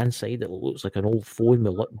 and inside it looks like an old phone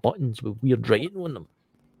with buttons with weird writing on them.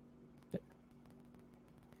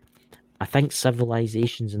 I think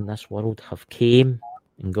civilizations in this world have came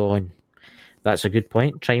and gone. That's a good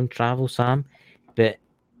point. Time travel, Sam. But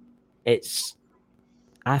it's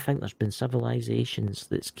I think there's been civilizations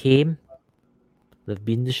that's came, they've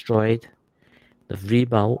been destroyed, they've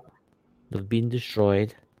rebuilt, they've been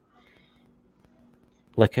destroyed.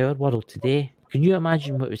 Like our world today. Can you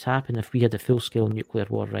imagine what would happen if we had a full-scale nuclear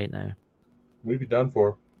war right now? We'd be done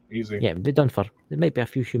for. Easy. Yeah, it'd be done for. There might be a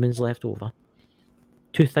few humans left over.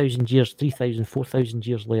 2,000 years, 3,000, 4,000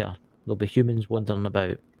 years later, there'll be humans wandering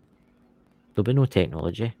about. There'll be no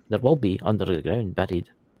technology. There will be under the ground, buried.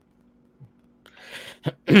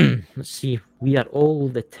 Let's see. We are all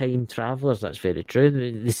the time travelers. That's very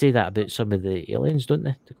true. They say that about some of the aliens, don't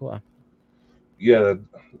they, Dakota? Yeah,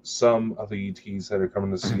 some of the ETs that are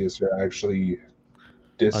coming to see us are actually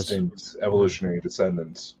distant evolutionary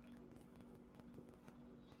descendants.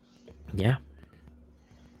 Yeah.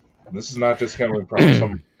 And this is not just coming from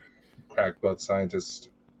some crackpot scientist.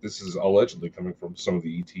 This is allegedly coming from some of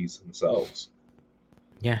the ETs themselves.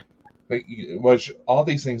 Yeah. Which all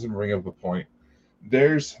these things bring up a point.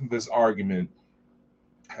 There's this argument.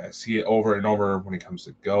 I see it over and over when it comes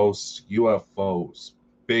to ghosts, UFOs,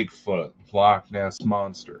 Bigfoot, Loch Ness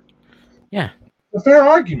Monster. Yeah. A fair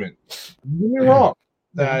argument. Don't get me wrong.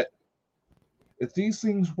 That if these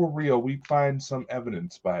things were real, we'd find some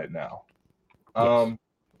evidence by it now. Yes.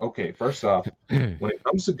 Okay, first off, when it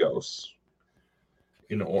comes to ghosts,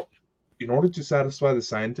 in order to satisfy the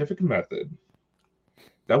scientific method,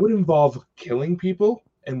 that would involve killing people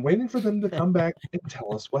and waiting for them to come back and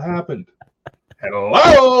tell us what happened.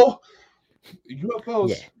 Hello? UFOs.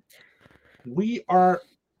 Yeah. We are.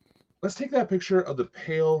 Let's take that picture of the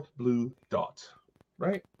pale blue dot,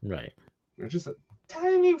 right? Right. There's just a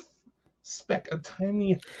tiny speck, a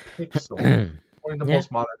tiny pixel, according to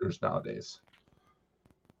most monitors nowadays.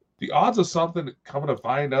 The odds of something coming to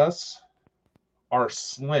find us are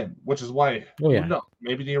slim, which is why,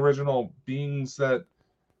 maybe the original beings that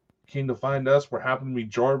came to find us were happening to be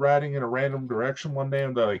joyriding in a random direction one day,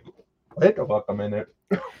 and they're like, wait a fuck a minute.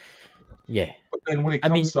 Yeah. But then when it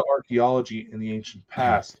comes to archaeology in the ancient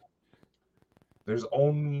past, there's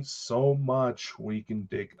only so much we can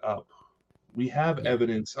dig up. We have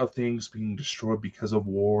evidence of things being destroyed because of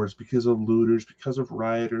wars, because of looters, because of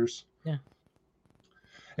rioters. Yeah.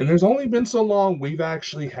 And there's only been so long we've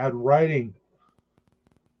actually had writing.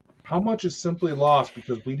 How much is simply lost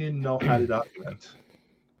because we didn't know how to document?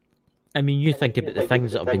 I mean, you think about the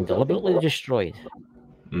things that have been deliberately destroyed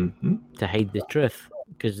to hide the truth,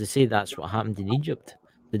 because they say that's what happened in Egypt.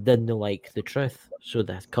 They didn't like the truth, so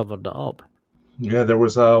they covered it up. Yeah, there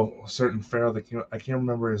was a certain pharaoh that I can't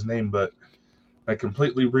remember his name, but I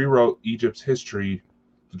completely rewrote Egypt's history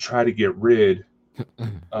to try to get rid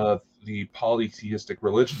of the polytheistic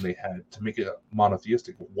religion they had to make it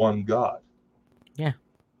monotheistic, one God. Yeah.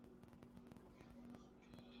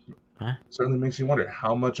 Huh? Certainly makes you wonder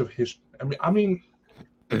how much of history. I mean,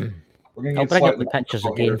 we're gonna I'll get bring up the pictures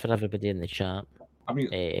again here for everybody in the chat. I mean,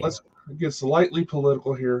 let's get slightly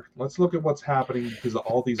political here. Let's look at what's happening because of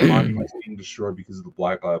all these monuments being destroyed because of the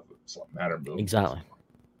Black Lives Matter movement. Exactly.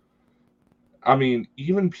 I mean,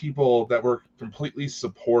 even people that were completely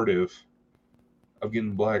supportive of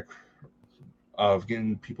getting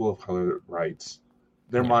people of color rights,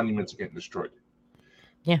 their monuments are getting destroyed.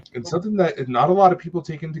 Yeah. And something that not a lot of people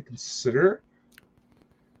take into consider,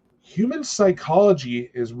 human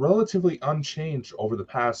psychology is relatively unchanged over the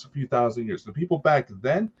past few thousand years. The people back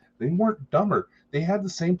then, they weren't dumber. They had the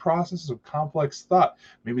same processes of complex thought.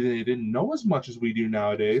 Maybe they didn't know as much as we do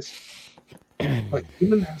nowadays, but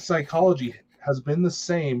human psychology has been the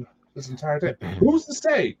same this entire time. Who's to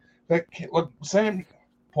say that, like Sam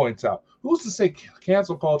points out, who's to say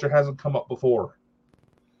cancel culture hasn't come up before?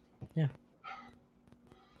 Yeah.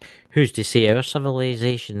 Who's to say our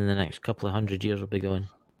civilization in the next couple of 100 years will be going?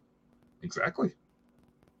 Exactly.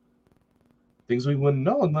 Things we wouldn't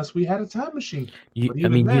know unless we had a time machine. You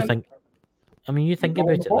think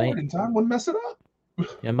about it, right? In time wouldn't mess it up.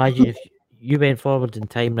 Imagine if you went forward in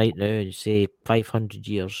time right now, and say 500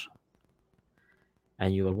 years,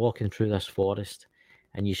 and you were walking through this forest,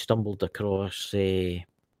 and you stumbled across a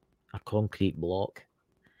concrete block,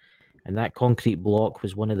 and that concrete block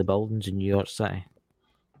was one of the buildings in New York City.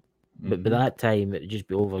 But by that time, it would just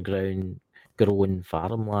be overgrown, growing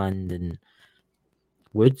farmland and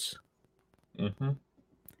woods.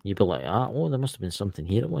 You'd be like, there must have been something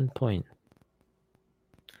here at one point.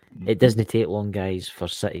 It doesn't take long, guys, for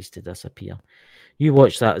cities to disappear. You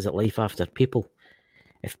watch that as a life after people.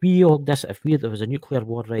 If there was a nuclear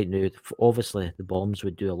war right now, obviously the bombs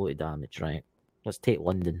would do a lot of damage, right? Let's take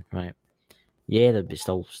London, right? Yeah, there'd be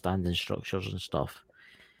still standing structures and stuff.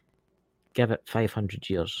 Give it 500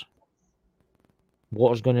 years.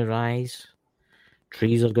 Water's going to rise.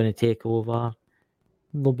 Trees are going to take over.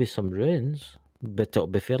 There'll be some ruins, but it'll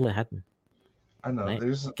be fairly hidden. I know. Right?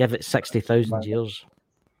 There's Give it 60,000 years.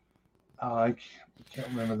 I can't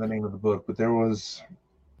remember the name of the book, but there was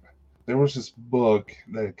this book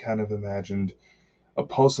that kind of imagined a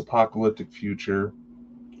post-apocalyptic future,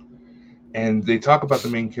 and they talk about the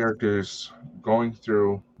main characters going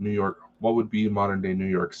through New York, what would be modern-day New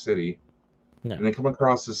York City, Yeah. and they come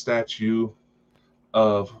across a statue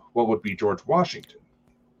of what would be George Washington.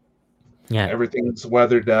 Yeah. Everything's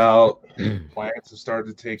weathered out, plants have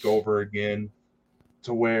started to take over again,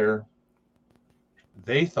 to where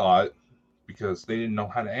they thought, because they didn't know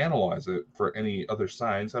how to analyze it for any other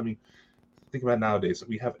signs. I mean, think about nowadays.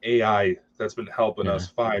 We have AI that's been helping us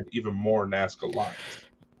find even more Nazca lines.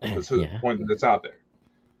 That's the point that's out there.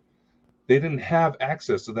 They didn't have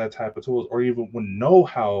access to that type of tools, or even would know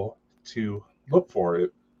how to look for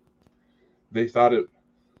it. They thought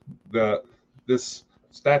this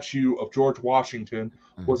statue of George Washington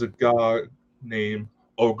was a god named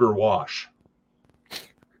Ogre Wash.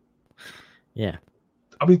 Yeah.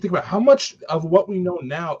 I mean, think about how much of what we know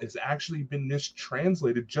now has actually been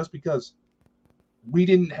mistranslated just because we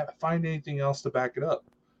didn't find anything else to back it up.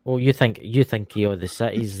 Well, you think of the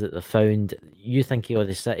cities that they found. You think of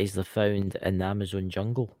the cities they found in the Amazon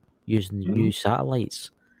jungle using the new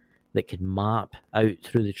satellites that could map out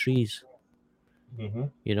through the trees.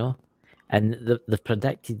 You know, and they've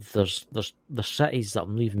predicted there's cities that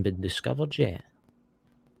haven't even been discovered yet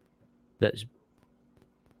that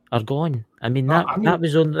are gone. I mean that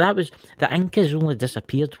was the Incas only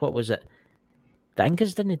disappeared. What was it? The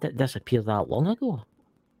Incas didn't disappear that long ago.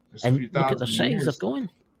 And look at the cities they're going.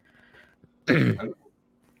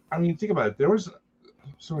 I mean, think about it.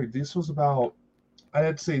 This was about,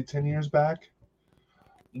 I'd say 10 years back,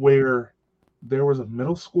 where there was a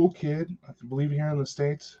middle school kid, I believe here in the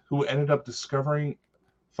States, who ended up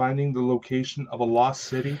finding the location of a lost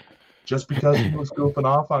city just because he was goofing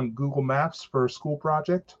off on Google Maps for a school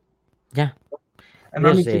project. Yeah. And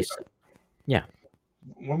I mean,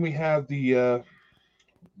 when we had the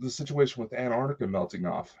situation with Antarctica melting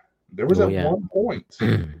off, there was one point,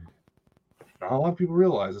 not a lot of people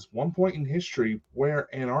realize this, one point in history where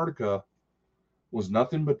Antarctica was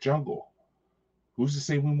nothing but jungle. Who's to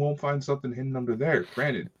say we won't find something hidden under there?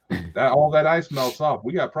 Granted, that all that ice melts off,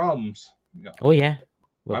 we got problems. You know, oh yeah,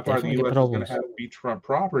 my part of the U.S. is going to have beachfront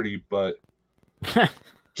property, but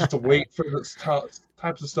just to wait for the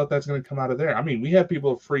types of stuff that's going to come out of there. I mean, we have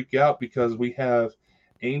people freak out because we have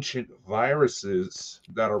ancient viruses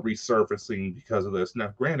that are resurfacing because of this.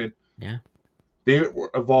 Now, granted, they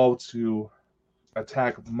evolved to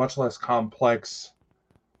attack much less complex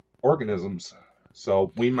organisms,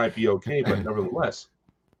 so we might be okay, but nevertheless,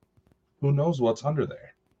 who knows what's under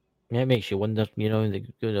there? Yeah, it makes you wonder, you know,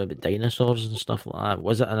 about dinosaurs and stuff like that.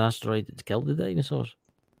 Was it an asteroid that killed the dinosaurs?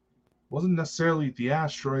 Wasn't necessarily the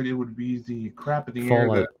asteroid, it would be the crap in the air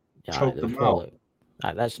that choked them out.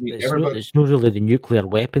 It's not really the nuclear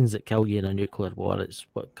weapons that kill you in a nuclear war, it's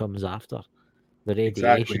what comes after. The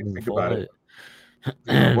radiation and the fallout.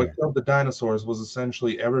 What killed the dinosaurs was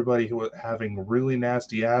essentially everybody who was having really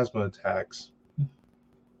nasty asthma attacks.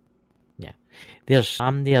 Yeah. There's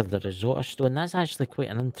Sam there, the Rosetta Stone. That's actually quite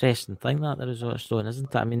an interesting thing, that the Rosetta Stone,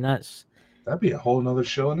 isn't it? I mean, that'd be a whole nother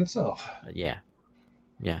show in itself. Yeah.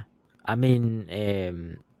 Yeah. I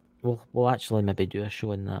mean, we'll actually maybe do a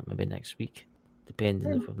show on that maybe next week,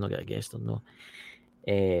 depending if we've not got a guest or no.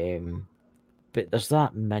 But there's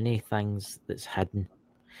that many things that's hidden.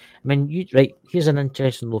 I mean, here's an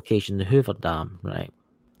interesting location, the Hoover Dam, right?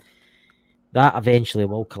 That eventually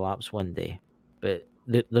will collapse one day. But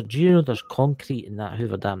there's concrete in that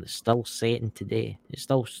Hoover Dam that's still setting today. It's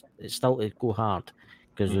still to go hard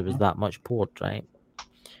because there was that much poured, right?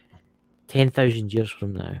 10,000 years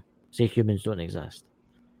from now, say humans don't exist.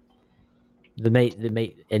 An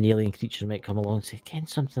alien creature might come along and say,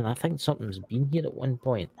 I think something's been here at one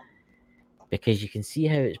point. Because you can see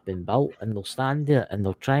how it's been built, and they'll stand there and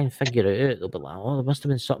they'll try and figure it out. They'll be like, oh, there must have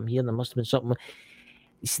been something here, there must have been something.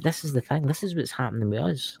 You see, this is the thing. This is what's happening with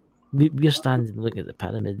us. We're standing looking at the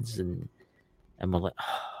pyramids, and we're like,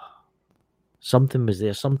 oh, something was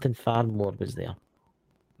there. Something far more was there.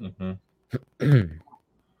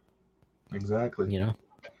 Exactly. You know?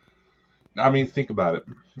 I mean, think about it.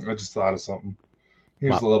 I just thought of something.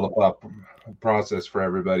 Here's a little thought process for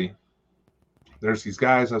everybody. There's these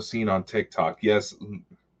guys I've seen on TikTok. Yes,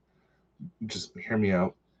 just hear me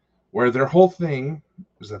out. Where their whole thing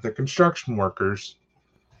is that they're construction workers,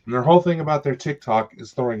 and their whole thing about their TikTok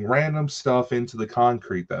is throwing random stuff into the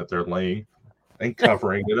concrete that they're laying and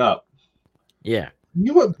covering it up. Yeah. Can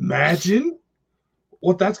you imagine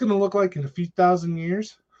what that's going to look like in a few thousand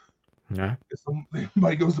years? Yeah. If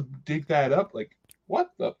somebody goes to dig that up, like,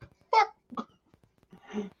 what the fuck?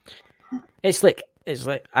 It's like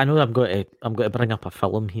I know I'm going to bring up a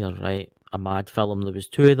film here, right? A mad film. There was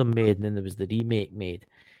two of them made, and then there was the remake made.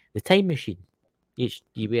 The Time Machine.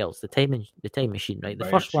 H.G. Wells, the time machine, right? The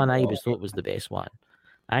By first H.G. one I always Wells. thought was the best one.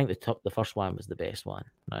 I think the first one was the best one,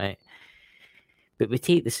 right? But we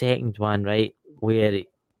take the second one, right, where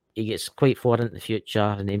he gets quite far into the future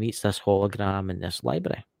and he meets this hologram in this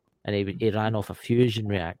library. And he ran off a fusion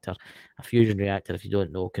reactor. A fusion reactor, if you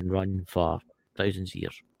don't know, can run for thousands of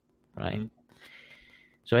years, right? Mhm.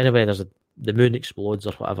 So anyway, the moon explodes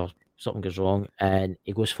or whatever, something goes wrong, and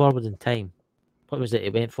he goes forward in time. What was it? He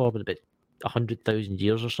went forward about 100,000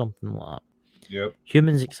 years or something like that. Yep.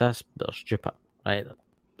 Humans exist, but they're stupid, right?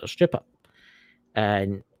 They're stupid.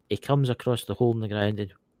 And he comes across the hole in the ground,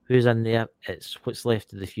 and who's in there? It's what's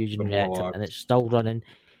left of the fusion The reactor, Morlocks. and it's still running,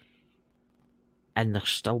 and they're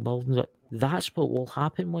still building it. That's what will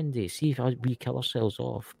happen one day. See if we kill ourselves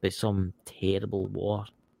off by some terrible war,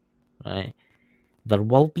 right? There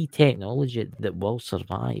will be technology that will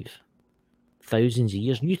survive thousands of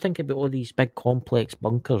years. And you think about all these big complex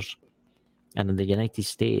bunkers in the United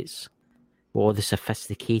States, with all the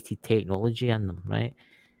sophisticated technology in them, right?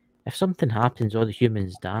 If something happens, all the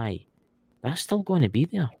humans die, that's still going to be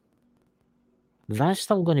there. That's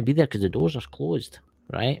still going to be there because the doors are closed,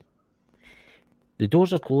 right? The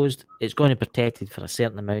doors are closed. It's going to be protected for a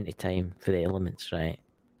certain amount of time for the elements, right?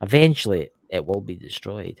 Eventually, it will be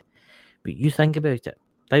destroyed. But you think about it.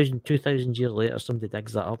 2,000 years later, somebody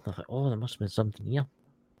digs that up and they're like, oh, there must have been something here.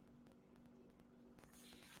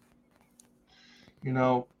 You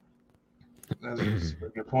know, that's a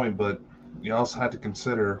good point, but you also had to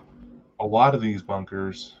consider a lot of these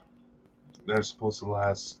bunkers, they're supposed to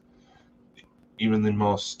last even the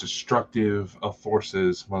most destructive of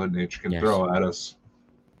forces Mother Nature can Yes. throw at us.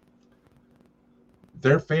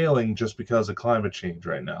 They're failing just because of climate change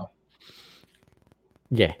right now.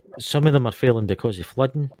 Yeah, some of them are failing because of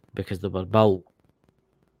flooding, because they were built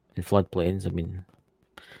in floodplains. I mean,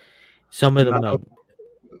 some of them are.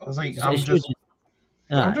 I was like, I'm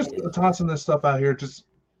just tossing this stuff out here. Just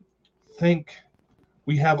think,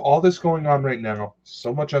 we have all this going on right now.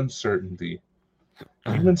 So much uncertainty.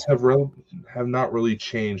 Humans have not really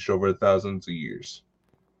changed over thousands of years.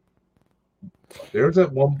 There's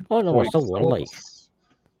at one Oh no, point. it's still warlike.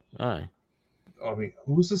 Aye. I mean,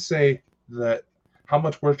 who's to say that how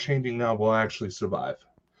much we're changing now will actually survive?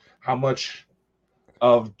 How much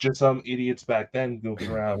of just some idiots back then goofing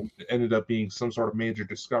around ended up being some sort of major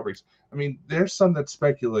discoveries? I mean, there's some that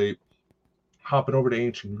speculate, hopping over to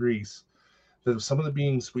ancient Greece, that some of the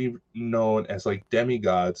beings we've known as like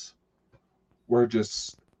demigods were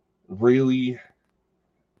just really,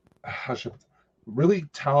 really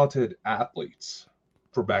talented athletes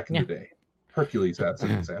for back in the day. Hercules, as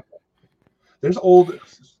an example. There's old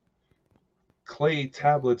clay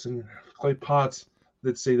tablets and clay pots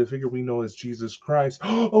that say the figure we know as Jesus Christ.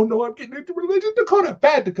 Oh no, I'm getting into religion. Dakota,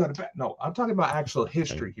 bad. No, I'm talking about actual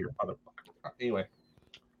history here, motherfucker. Anyway,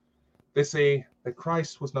 they say that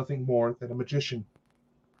Christ was nothing more than a magician.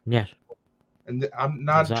 Yes. And I'm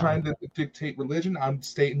not trying to dictate religion. I'm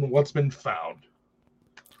stating what's been found.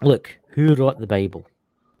 Look, who wrote the Bible?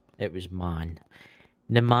 It was man.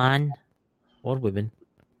 The man or women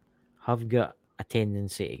have got a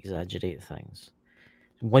tendency to exaggerate things.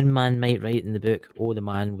 One man might write in the book, "Oh, the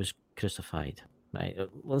man was crucified." Right?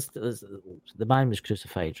 The man was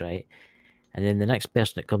crucified, right? And then the next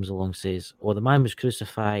person that comes along says, "Oh, the man was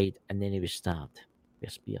crucified, and then he was stabbed with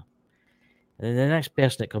a spear." And then the next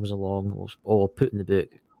person that comes along will, "Oh, put in the book."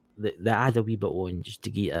 They add a wee bit on just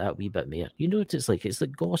to get that wee bit more. You know what it's like? It's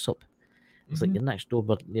like gossip. It's like your next door,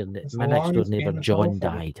 my next door neighbor John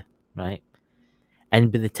died, right?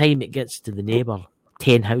 And by the time it gets to the neighbor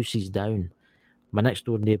 10 houses down, my next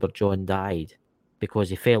door neighbor John died because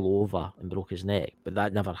he fell over and broke his neck, but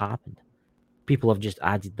that never happened. People have just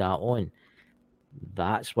added that on.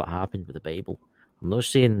 That's what happened with the Bible. I'm not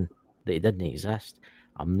saying that it didn't exist.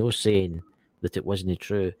 I'm not saying that it wasn't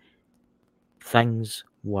true. Things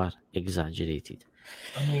were exaggerated.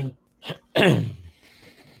 I mean,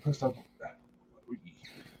 first off,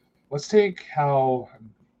 let's take how,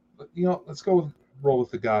 let's roll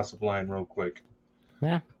with the gossip line real quick.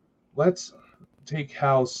 Yeah. Let's take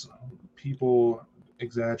how people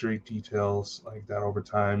exaggerate details like that over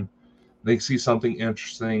time. They see something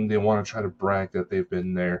interesting, they want to try to brag that they've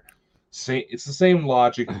been there. It's the same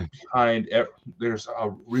logic behind there's a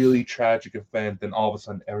really tragic event, then all of a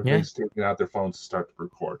sudden everybody's taking out their phones to start to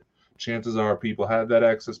record. Chances are people had that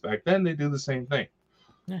access back then, they do the same thing.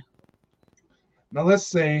 Yeah. Now let's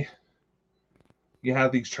say you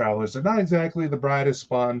have these travelers. They're not exactly the brightest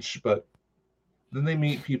bunch, but then they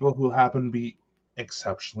meet people who happen to be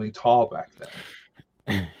exceptionally tall back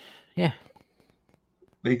then. Yeah.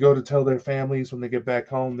 They go to tell their families when they get back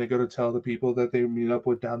home, they go to tell the people that they meet up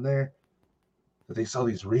with down there that they saw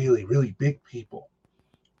these really, really big people.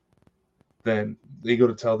 Then they go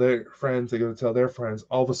to tell their friends, they go to tell their friends.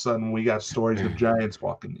 All of a sudden, we got stories of giants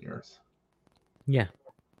walking the earth. Yeah.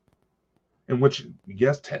 In which,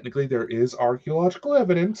 yes, technically there is archaeological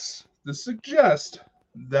evidence to suggest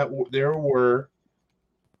that there were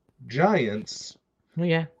giants. Oh,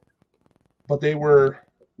 yeah. But they were,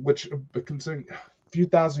 which, considering a few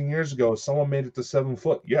thousand years ago, someone made it to 7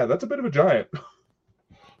 foot. Yeah, that's a bit of a giant.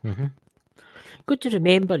 Mm-hmm. Good to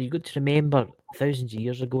remember. You got to remember thousands of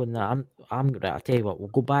years ago. And that I'm right. I tell you what. We'll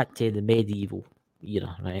go back to the medieval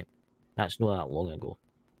era, right? That's not that long ago.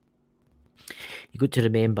 You got to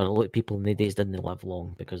remember a lot of people in the days didn't live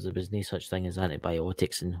long because there was no such thing as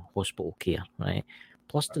antibiotics and hospital care, right?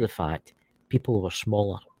 Plus to the fact people were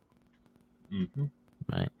smaller, Mm-hmm.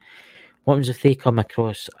 right? What happens if they come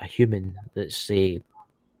across a human that's, say,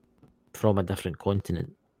 from a different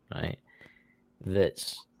continent, right?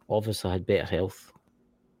 That's obviously had better health,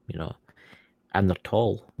 you know, and they're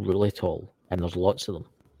tall, really tall, and there's lots of them,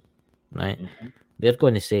 right? Mm-hmm. They're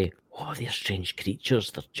going to say, "Oh, they're strange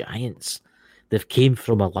creatures. They're giants. They've came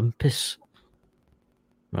from Olympus,"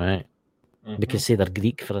 right? Mm-hmm. We could say they're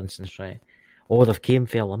Greek, for instance, right? Oh, they've came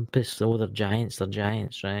from Olympus. Oh, they're giants,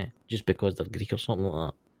 right? Just because they're Greek or something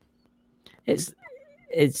like that.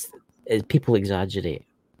 It's people exaggerate.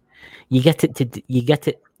 You get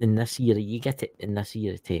it in this era. You get it in this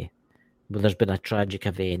era too, where there's been a tragic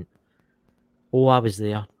event. Oh, I was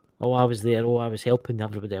there. Oh, I was there. Oh, I was helping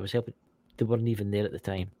everybody. I was helping. They weren't even there at the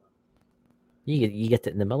time. You get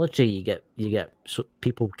it in the military. You get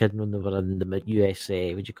people kidding when they were in the US. What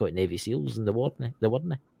do you call it, Navy SEALs, and they weren't.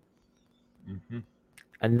 Mm-hmm.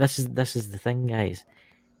 And this is the thing, guys.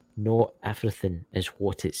 Not everything is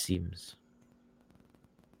what it seems.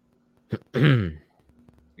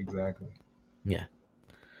 Exactly. Yeah.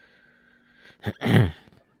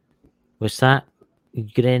 What's that?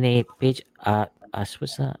 Granny page?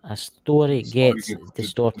 What's that? A story gets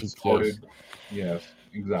distorted. Yes,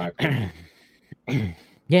 exactly.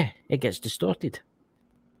 Yeah, it gets distorted.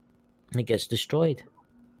 It gets destroyed.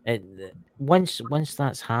 And once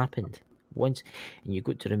that's happened, and you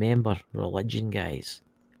got to remember, religion, guys,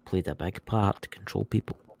 played a big part to control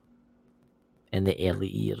people in the early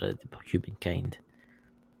era of humankind.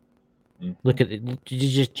 Mm-hmm. Look at it.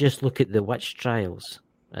 Just look at the witch trials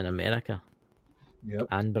in America. Yep.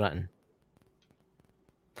 And Britain.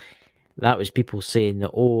 That was people saying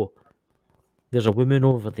that, oh, there's a woman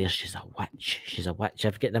over there. She's a witch. She's a witch.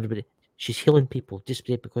 I've getting everybody. She's healing people just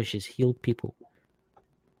because she's healed people.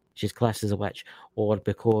 She's classed as a witch, or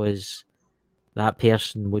because that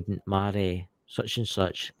person wouldn't marry such and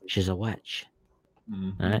such. She's a witch.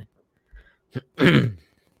 Mm-hmm. Right? Exactly.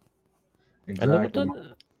 And they were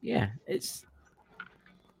done. Yeah, it's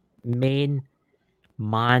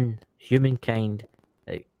humankind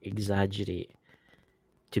exaggerate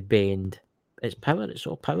to bend. It's power. It's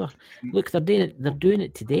all power. Look, they're doing it. They're doing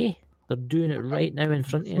it today. They're doing it right now in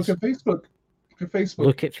front of us. Look at Facebook.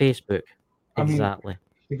 Look at Facebook. Exactly. I mean,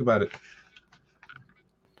 think about it.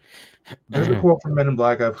 There's a quote from Men in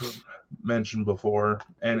Black I've mentioned before,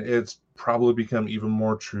 and it's probably become even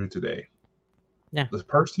more true today. Yeah. The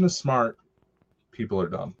person is smart, people are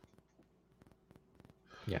dumb.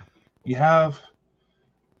 Yeah.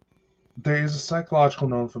 There is a psychological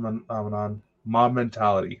known phenomenon, mob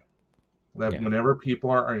mentality, that whenever people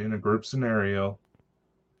are in a group scenario,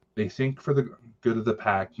 they think for the good of the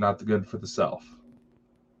pack, not the good for the self.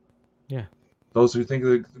 Yeah. Those who think of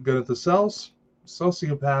the good of the selves,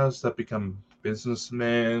 sociopaths that become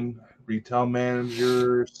businessmen, retail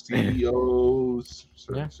managers, CEOs,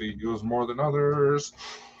 certain CEOs more than others.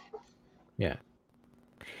 Yeah.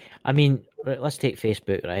 I mean, let's take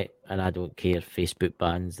Facebook, right? And I don't care if Facebook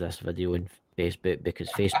bans this video on Facebook because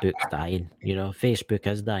Facebook's dying. You know, Facebook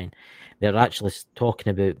is dying. They're actually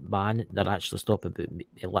talking about ban. They're actually stopping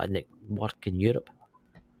about letting it work in Europe.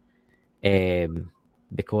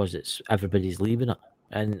 Because everybody's leaving it,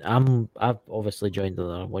 and I've obviously joined the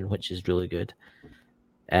other one, which is really good.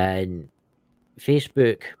 And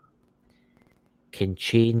Facebook can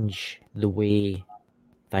change the way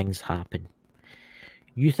things happen.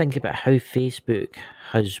 You think about how Facebook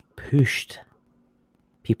has pushed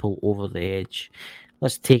people over the edge.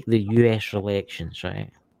 Let's take the US elections,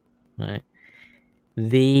 right? Right.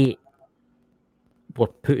 They were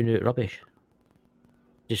putting out rubbish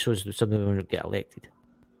just so some of them would get elected.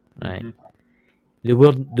 Right. Mm-hmm. They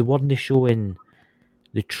weren't showing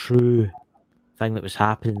the true thing that was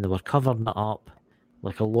happening. They were covering it up,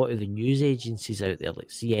 like a lot of the news agencies out there, like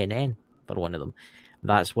CNN, for one of them.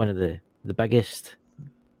 That's one of the biggest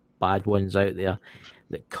bad ones out there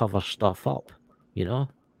that cover stuff up, you know?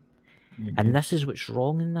 And this is what's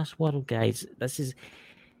wrong in this world, guys.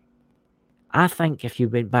 I think if you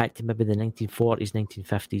went back to maybe the 1940s,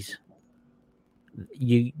 1950s,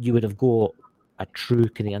 you would have got a true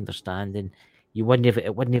kind of understanding. It wouldn't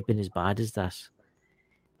have been as bad as this.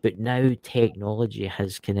 But now technology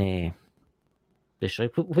has kind of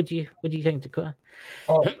destroyed. What do you think, Dakota?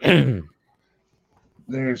 Oh,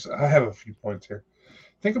 I have a few points here.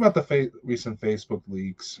 Think about the recent Facebook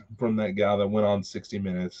leaks from that gal that went on 60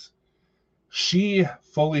 Minutes. She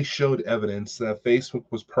fully showed evidence that Facebook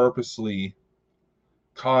was purposely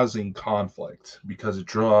causing conflict because it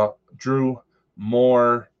drew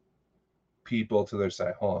more people to their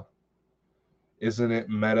site. Hold on. Isn't it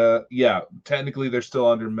Meta? Yeah, technically they're still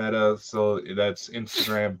under Meta, so that's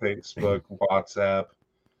Instagram, Facebook, WhatsApp.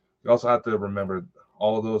 You also have to remember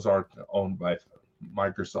all of those are owned by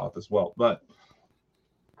Microsoft as well. But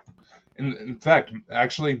in fact,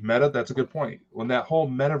 actually, Meta, that's a good point. When that whole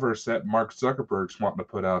metaverse that Mark Zuckerberg's wanting to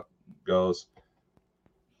put out goes,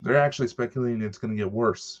 they're actually speculating it's going to get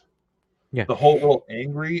worse. Yeah. The whole little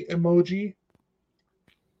angry emoji,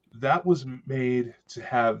 that was made to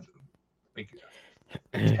have like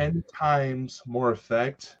 10 times more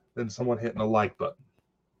effect than someone hitting a like button.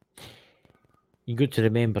 You got to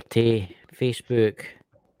remember, Facebook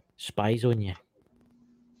spies on you.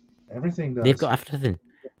 Everything does. They've got everything.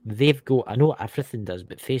 I know everything does,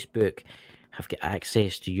 but Facebook have got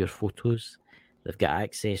access to your photos. They've got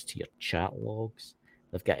access to your chat logs.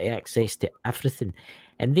 They've got access to everything.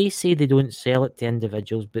 And they say they don't sell it to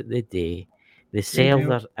individuals, but they do. They sell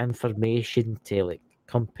their information to like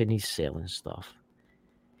companies selling stuff.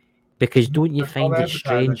 Because don't you find it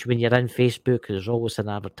strange when you're in Facebook, there's always an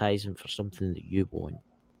advertisement for something that you want?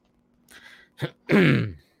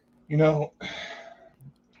 You know,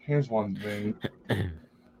 here's one thing.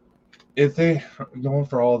 If they are going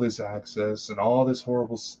for all this access and all this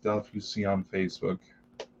horrible stuff you see on Facebook,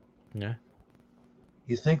 yeah,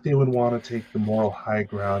 you think they would want to take the moral high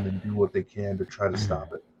ground and do what they can to try to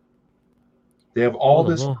stop it? They have all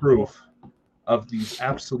this proof of these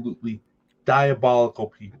absolutely diabolical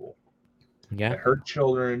people that hurt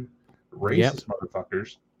children, racist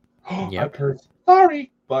motherfuckers. I cursed.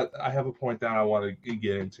 Sorry, but I have a point that I want to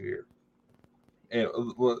get into here. And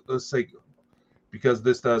let's say, because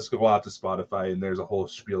this does go out to Spotify, and there's a whole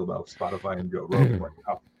spiel about Spotify and Joe Rogan right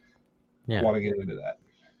now. I want to get into that.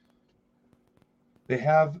 They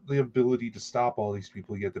have the ability to stop all these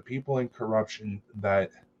people, yet the people in corruption,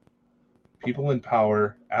 that people in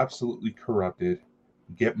power, absolutely corrupted,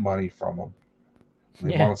 get money from them.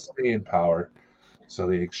 They want to stay in power, so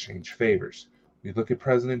they exchange favors. We look at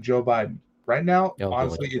President Joe Biden. Right now,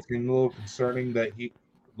 honestly, it's getting a little concerning that he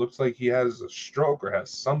looks like he has a stroke or has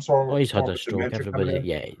some sort of. Oh, he's had a stroke.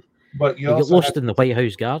 Everybody, But you get lost in the White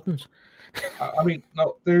House gardens. I mean,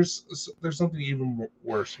 no, there's something even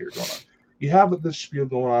worse here going on. You have this spiel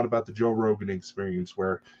going on about the Joe Rogan experience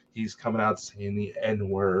where he's coming out saying the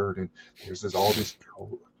N-word, and there's all this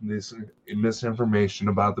misinformation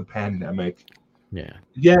about the pandemic. Yeah.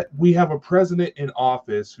 Yet we have a president in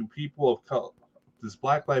office who people have called this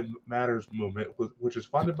Black Lives Matters movement, which is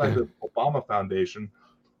funded by the Obama Foundation.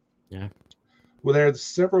 Yeah. Well, there are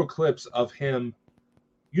several clips of him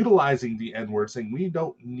utilizing the N-word, saying we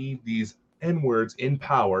don't need these N-words in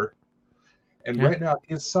power. And right now,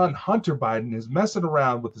 his son, Hunter Biden, is messing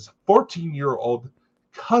around with his 14-year-old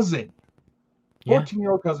cousin.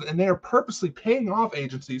 14-year-old cousin. And they are purposely paying off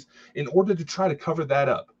agencies in order to try to cover that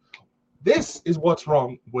up. This is what's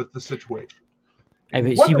wrong with the situation. I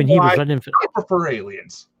see when he was running for. I prefer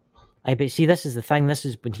aliens. See, this is the thing. This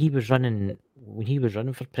is when he was running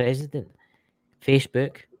for president.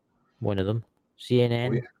 Facebook, one of them,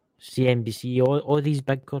 CNN, CNBC, all these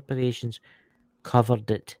big corporations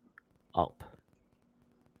covered it up.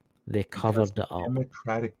 They covered it up. The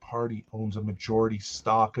Democratic Party owns a majority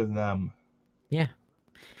stock of them. Yeah.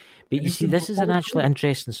 But you see, this is an actually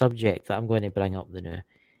interesting subject that I'm going to bring up now.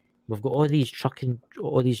 We've got all these truck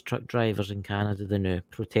drivers in Canada now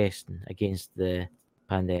protesting against the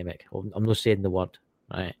pandemic. I'm not saying the word,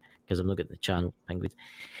 right? Because I'm not getting the channel language.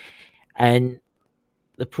 And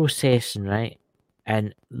the processing, right?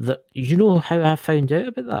 And you know how I found out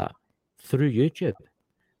about that? Through YouTube.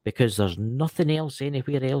 Because there's nothing else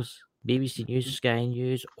anywhere else. BBC News, Sky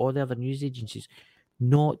News, all the other news agencies.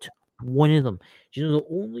 Not one of them. Do you know the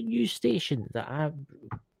only news station that I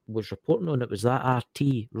was reporting on it was that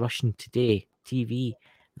RT, Russian Today TV.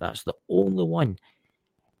 That's the only one.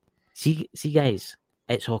 See, guys,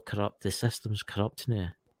 it's all corrupt. The system's corrupt now,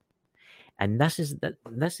 and this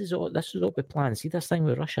is all we plan. See this thing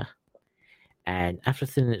with Russia and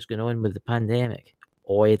everything that's going on with the pandemic.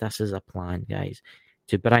 This is a plan, guys,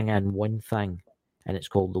 to bring in one thing, and it's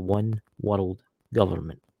called the One World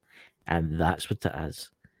Government, and that's what it is.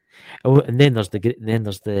 Oh, and then there's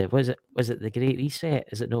the was it the Great Reset?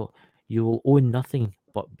 Is it no? You will own nothing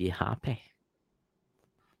but be happy.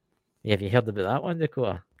 Have you heard about that one,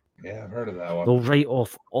 Dakota? Yeah, I've heard of that one. They'll write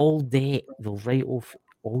off all debt. They'll write off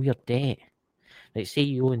all your debt. Like, say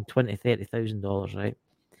you own $20,000-$30,000, right?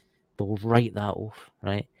 They'll write that off,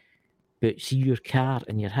 right? But see your car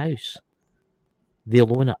and your house,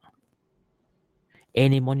 they'll own it.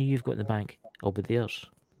 Any money you've got in the bank will be theirs.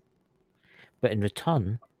 But in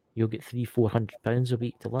return, you'll get £300-400 a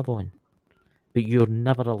week to live on. But you're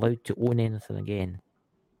never allowed to own anything again.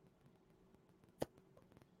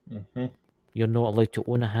 Mm-hmm. You're not allowed to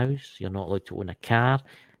own a house. You're not allowed to own a car.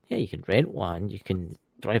 Yeah, you can rent one. You can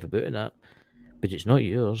drive about in it. But it's not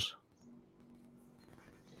yours.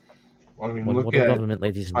 Well, I mean, One look world at government,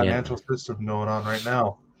 ladies and financial gentlemen. system going on right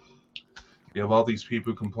now. You have all these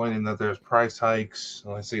people complaining that there's price hikes.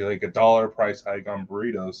 I see like $1 price hike on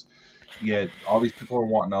burritos. Yet all these people are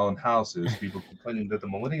wanting to own houses. People complaining that the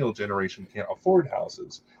millennial generation can't afford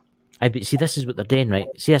houses. But see, this is what they're doing, right?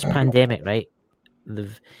 See, this pandemic, right?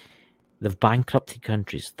 They've bankrupted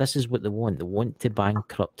countries. This is what they want. They want to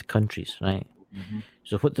bankrupt countries, right? Mm-hmm.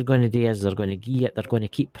 So what they're going to do is they're going to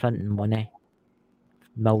keep printing money,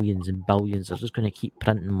 millions and billions. They're just going to keep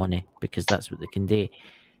printing money because that's what they can do.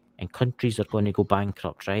 And countries are going to go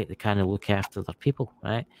bankrupt, right? They kind of look after their people,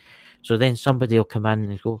 right? So then somebody will come in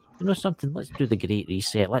and go, you know something, let's do the Great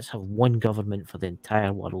Reset. Let's have one government for the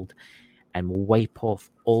entire world and we'll wipe off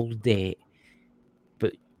all debt.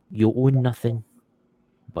 But you'll own nothing,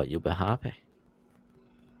 but you'll be happy.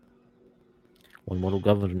 One world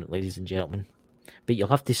government, ladies and gentlemen. But you'll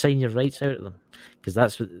have to sign your rights out of them. Because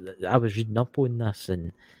that's what I was reading up on this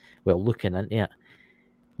and, well, looking into it,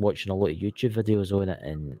 watching a lot of YouTube videos on it,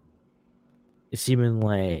 and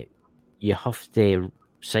seemingly you have to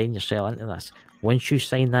sign yourself into this. Once you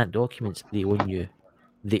sign that document, they own you.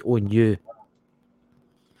 They own you.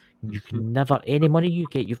 You can never, any money you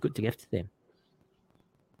get, you've got to give to them.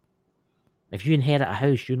 If you inherit a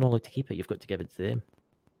house, you're not allowed to keep it. You've got to give it to them.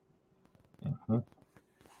 Mm-hmm.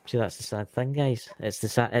 See, that's the sad thing, guys. It's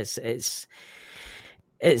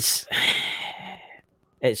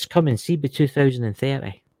coming. See, by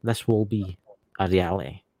 2030, this will be a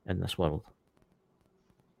reality in this world.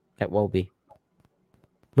 It will be.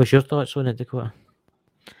 What's your thoughts on it, Dakota?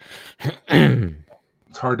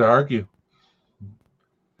 It's hard to argue.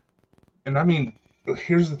 And I mean,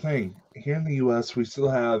 here's the thing. Here in the U.S., we still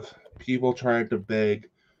have people trying to beg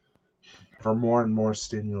for more and more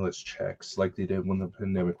stimulus checks like they did when the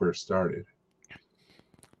pandemic first started.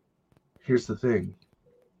 Here's the thing.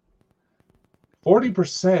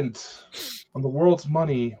 40% of the world's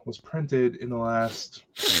money was printed in the last,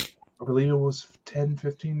 I believe it was 10,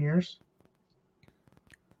 15 years.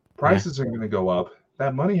 Prices are going to go up.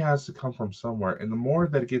 That money has to come from somewhere. And the more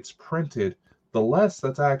that it gets printed, the less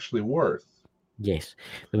that's actually worth. Yes.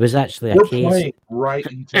 There was actually We're a case. playing right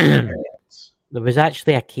into their hands. There was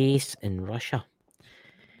actually a case in Russia.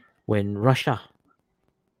 When Russia,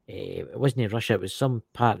 it wasn't in Russia, it was some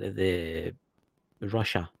part of the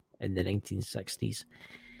Russia in the 1960s.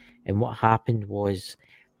 And what happened was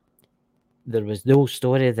there was the old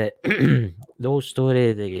story that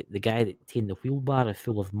the guy that taken the wheelbarrow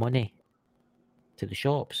full of money to the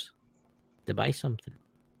shops to buy something,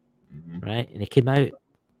 right? And he came out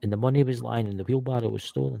and the money was lying and the wheelbarrow was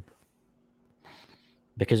stolen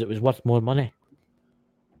because it was worth more money.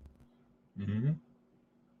 Mm-hmm.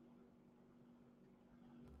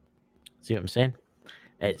 See what I'm saying?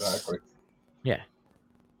 It's Exactly. yeah.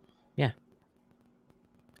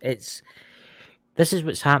 This is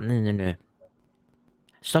what's happening now.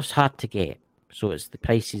 Stuff's hard to get, so it's the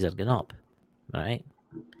prices are going up, right?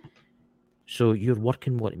 So you're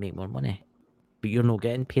working more to make more money, but you're not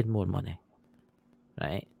getting paid more money,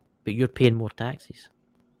 right? But you're paying more taxes.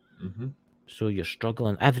 Mm-hmm. So you're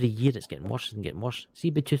struggling. Every year it's getting worse and getting worse. See,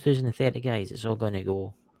 by 2030, guys, it's all going to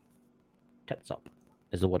go tits up,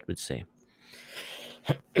 as the word would say.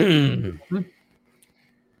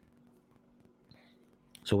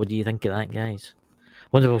 So what do you think of that, guys?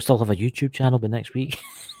 Wonder if we'll still have a YouTube channel by next week.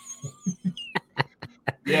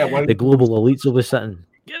 Yeah, the global elites will be sitting.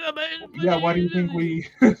 Why do you think we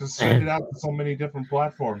send it out to so many different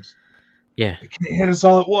platforms? Yeah. They can't hit us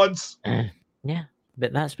all at once. Yeah,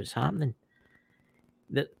 but that's what's happening.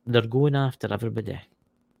 They're going after everybody.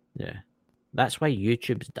 Yeah. That's why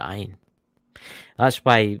YouTube's dying. That's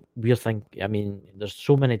why we're thinking. I mean, there's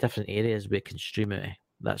so many different areas we can stream it.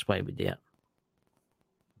 That's why we do it.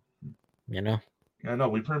 You know? I know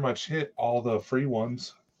we pretty much hit all the free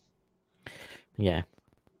ones. Yeah.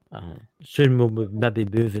 Soon we'll maybe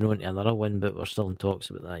moving on to another one, but we're still in talks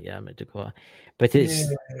about that. Yeah, Dakota. But it's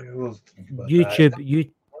we'll think about YouTube.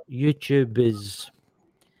 that. YouTube is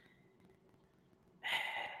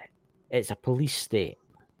it's a police state.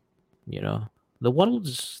 You know, the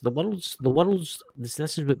world's.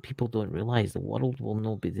 This is what people don't realize. The world will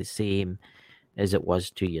not be the same as it was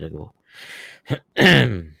 2 years ago.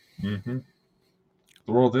 Mm-hmm.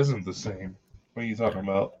 The world isn't the same. What are you talking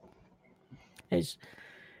about?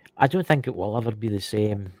 I don't think it will ever be the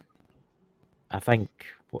same. I think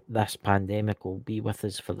this pandemic will be with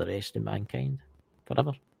us for the rest of mankind,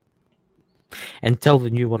 forever, until the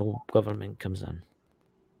new world government comes in.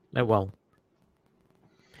 It will,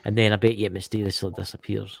 and then I bet you it mysteriously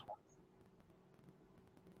disappears.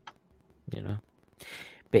 You know.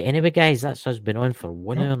 But anyway, guys, that's us been on for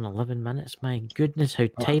 1 hour and 11 minutes. My goodness, how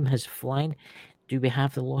time has flown. Do we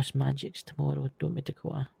have the Lost Magics tomorrow? Don't we,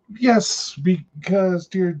 Dakota? Yes, because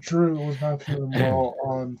dear Drew was not feeling well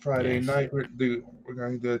on Friday night. We're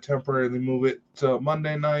going to temporarily move it to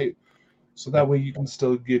Monday night, so that way you can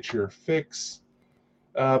still get your fix.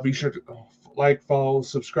 Be sure to like, follow,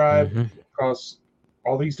 subscribe across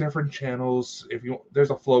all these different channels. If you there's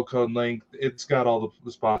a flow code link, it's got all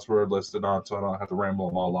the spots we're listed on, so I don't have to ramble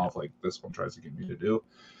them all off like this one tries to get me to do.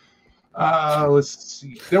 Let's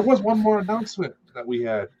see. There was one more announcement that we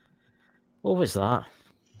had. What was that?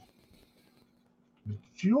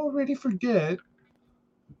 Did you already forget?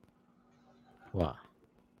 What?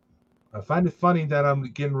 I find it funny that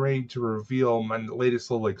I'm getting ready to reveal my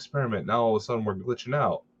latest little experiment. Now all of a sudden we're glitching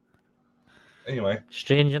out. Anyway.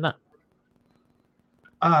 Strange, isn't it?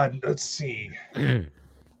 Let's see.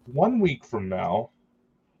 1 week from now,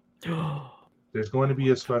 there's going to be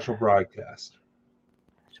a special broadcast.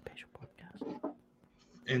 Special podcast.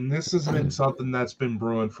 And this has been something that's been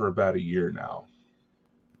brewing for about a year now.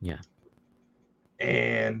 Yeah.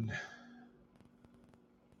 And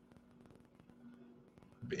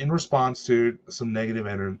in response to some negative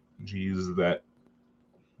energies that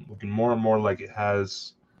looking more and more like it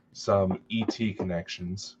has some ET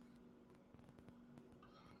connections,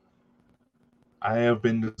 I have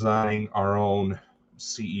been designing our own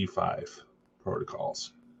CE5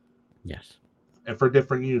 protocols. Yes. And for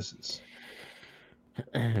different uses.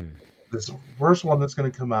 This first one that's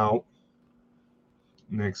going to come out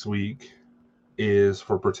next week is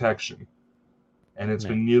for protection. And it's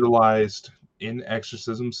been utilized in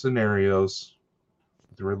exorcism scenarios,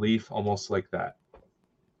 the relief almost like that.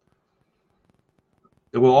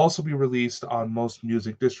 It will also be released on most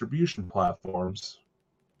music distribution platforms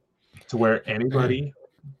to where anybody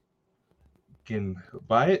can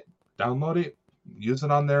buy it, download it, use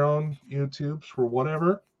it on their own YouTubes for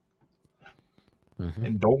whatever.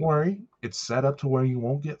 And don't worry, it's set up to where you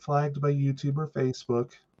won't get flagged by YouTube or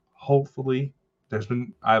Facebook. Hopefully,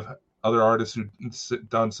 I've other artists who've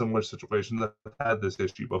done similar situations that have had this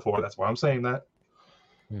issue before. That's why I'm saying that.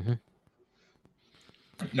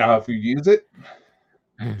 Now, if you use it,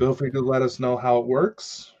 feel free to let us know how it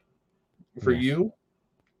works for you.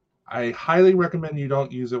 I highly recommend you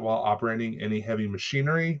don't use it while operating any heavy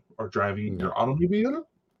machinery or driving your automobile,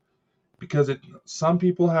 because some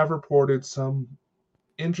people have reported some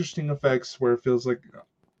interesting effects where it feels like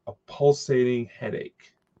a pulsating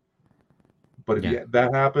headache. But if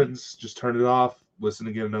that happens, just turn it off, listen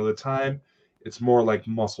again another time. It's more like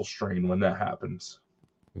muscle strain when that happens.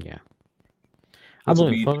 Yeah. This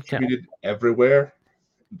will be distributed everywhere.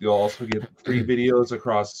 You'll also get free videos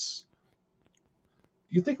across.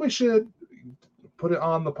 You think we should put it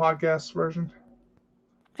on the podcast version?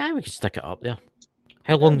 Yeah, we can stick it up there.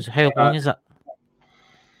 How long is it?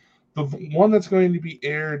 The one that's going to be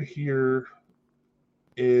aired here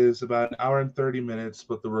is about an hour and 30 minutes,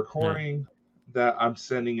 but the recording that I'm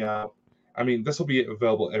sending out, I mean, this will be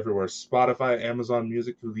available everywhere. Spotify, Amazon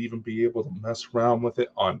Music, you'll even be able to mess around with it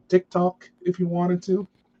on TikTok if you wanted to.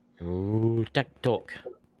 Ooh, TikTok.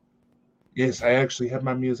 Yes, I actually have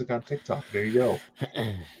my music on TikTok. There you go.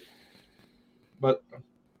 But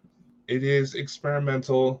it is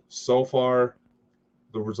experimental. So far,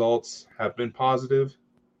 the results have been positive.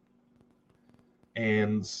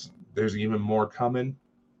 And there's even more coming.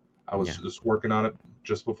 I was just working on it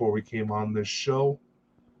just before we came on this show.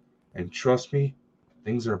 And trust me,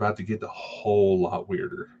 things are about to get a whole lot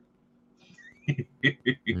weirder.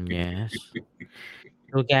 Yes.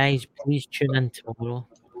 So, guys, please tune in tomorrow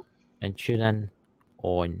and tune in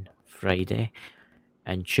on Friday.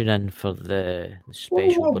 and tune in for the Whoa,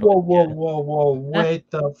 special whoa, whoa, whoa, broadcast. whoa, whoa! Wait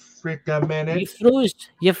the frick a You minute! froze.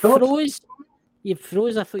 You Don't. froze. You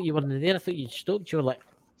froze. I thought you weren't there. I thought you'd stopped. You were like,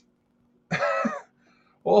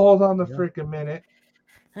 Well, hold on the Yeah. frick a minute.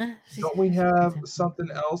 huh? Don't we have something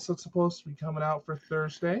else that's supposed to be coming out for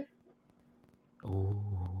Thursday?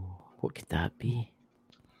 Oh, what could that be?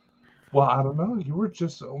 Well, I don't know. You were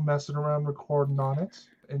just messing around recording on it.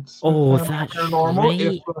 It's Oh, Family that's Paranormal.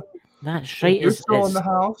 right. That's If right. you're still in the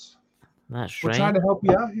house, That's we're right. trying to help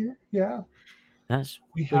you out here. Yeah. That's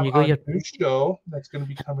We when have you got our your new show that's going to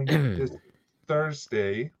be coming this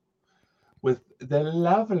Thursday with the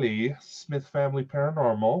lovely Smith Family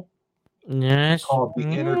Paranormal yes. called The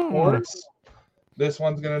Inner Mm. Course. This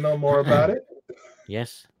one's going to know more about it.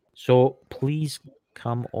 Yes. So please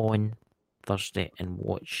come on Thursday and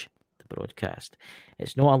watch the broadcast.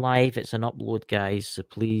 It's not a live, it's an upload, guys. So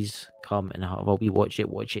please come and have a wee watch it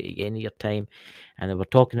again at your time. And they were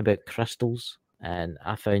talking about crystals, and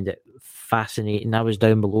I found it fascinating. I was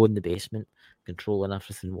down below in the basement, controlling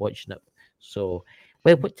everything, watching it. So,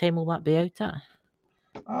 well, what time will that be out at?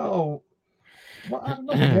 Oh, well, I don't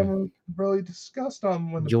know. We haven't really discussed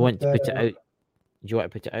on when Do to you put want to that put it out. out? Do you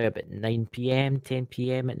want to put it out about 9 p.m., 10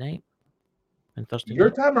 p.m. at night on Thursday Your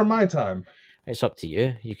night? time or my time? It's up to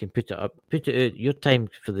you. You can put it out your time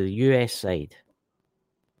for the US side.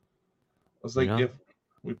 I was You like, know? if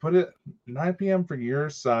we put it 9 p.m. for your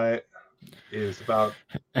site, is about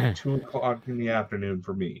 2 o'clock in the afternoon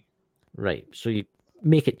for me. Right. So you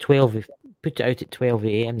make it 12, put it out at 12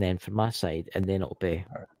 a.m. then for my side, and then it'll be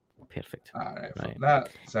perfect. All right, Right.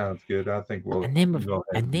 that sounds good. I think we'll And then go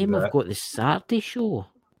ahead and do we've that. got the Saturday show.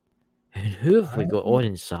 And who have we got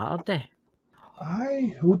on Saturday?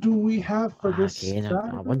 Who do we have for this Again,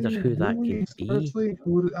 Saturday? I wonder who that could Louis, be. seriously,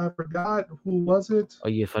 who I forgot. Who was it? Oh,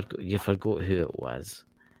 you forgot who it was.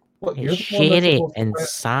 Well, It's you're the one that's Sherry supposed and to.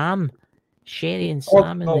 Sam. Sherry and Oh,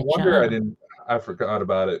 Sam in no the wonder chat. I forgot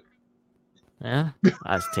about it. Yeah,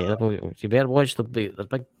 that's terrible. You better watch the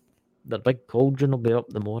big cauldron will be up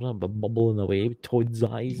the morning, but bubbling away with Toad's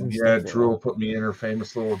eyes and Yeah, stuff like Drew will that. put me in her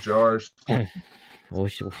famous little jars. Oh,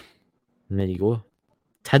 and there you go.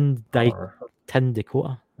 Tin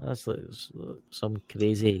Dakota. That's like some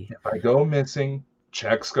crazy. If I go missing,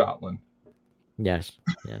 check Scotland. Yes.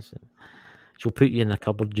 She'll put you in a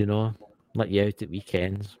cupboard, let you out at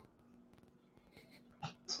weekends.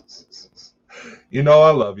 You know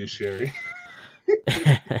I love you, Sherry.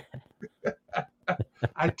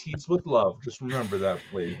 I tease with love. Just remember that,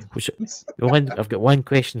 please. I've got one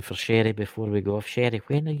question for Sherry before we go off. Sherry,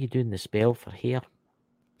 when are you doing the spell for hair?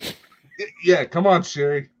 Yeah, come on,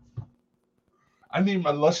 Sherry. I need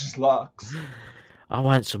my luscious locks. I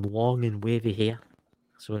want some long and wavy hair.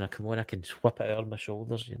 So when I come on, I can whip it out on my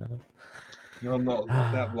shoulders, You know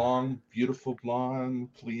that long, beautiful blonde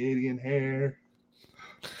Pleiadian hair.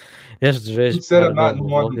 Yes, Drew's Instead of not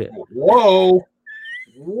paranormal one. vlog.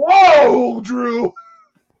 Whoa, Drew.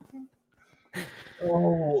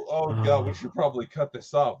 Oh God, we should probably cut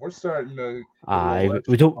this off. We're starting to.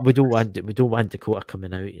 We don't want Dakota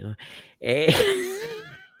coming out, God.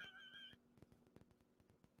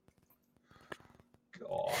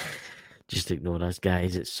 Just ignore us,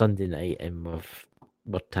 guys. It's Sunday night and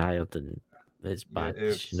we're tired and it's bad,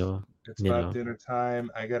 It's about dinner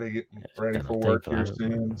time. I gotta get ready for work here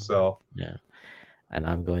soon. So yeah, and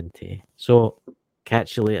I'm going to. So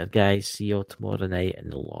catch you later, guys. See you all tomorrow night in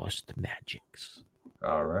the Lost Magics.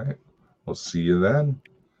 All right, we'll see you then.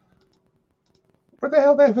 Where the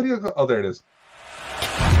hell did that video go? Oh, there it is.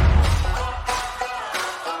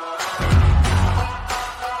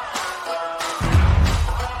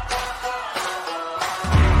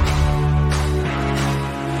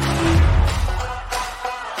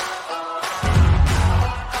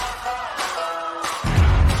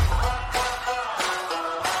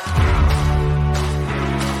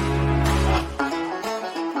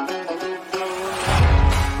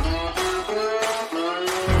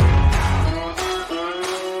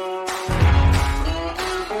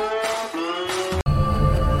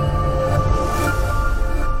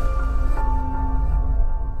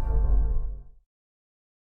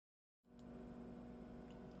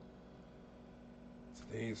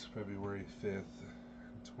 Today's February 5th,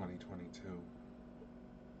 2022.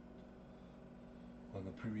 On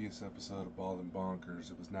the previous episode of Bald and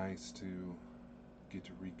Bonkers, it was nice to get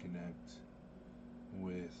to reconnect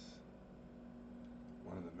with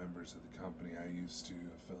one of the members of the company I used to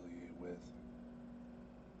affiliate with.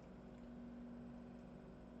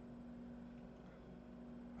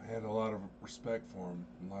 I had a lot of respect for him,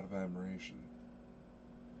 a lot of admiration.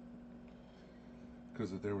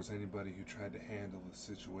 Because if there was anybody who tried to handle the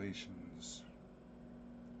situations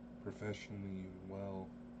professionally well.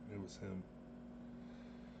 It was him.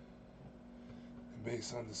 And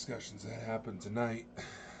based on discussions that happened tonight,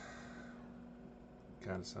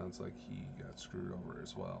 kind of sounds like he got screwed over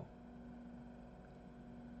as well.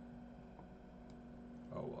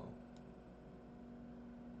 Oh well.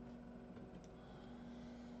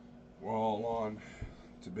 We're all on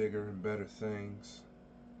to bigger and better things.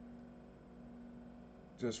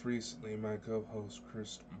 Just recently, my co-host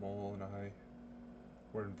Chris Mole and I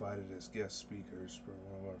were invited as guest speakers for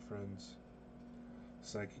one of our friends,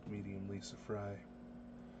 psychic medium Lisa Fry,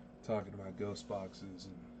 talking about ghost boxes,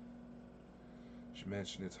 and she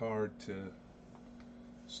mentioned it's hard to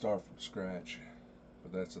start from scratch,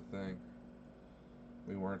 but that's the thing.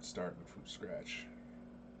 We weren't starting from scratch.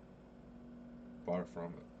 Far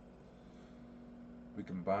from it. We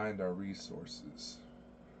combined our resources.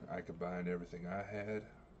 I combined everything I had.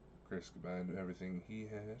 Chris combined everything he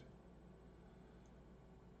had.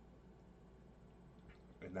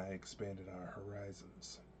 And I expanded our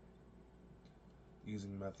horizons.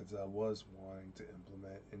 Using methods I was wanting to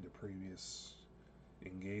implement into previous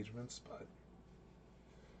engagements, but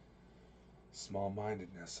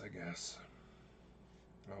small-mindedness, I guess.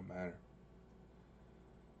 Don't matter.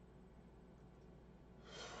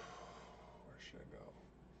 Where should I go?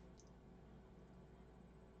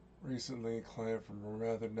 Recently, a client from a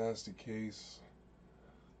rather nasty case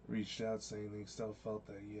reached out saying they still felt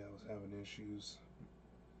that, I was having issues.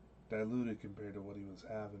 Diluted compared to what he was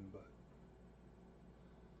having, but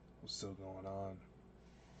was still going on.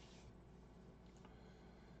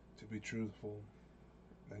 To be truthful,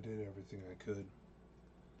 I did everything I could.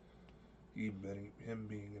 Him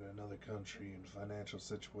being in another country and financial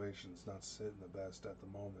situations not sitting the best at the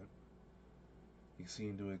moment, he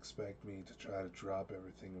seemed to expect me to try to drop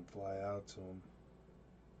everything and fly out to him.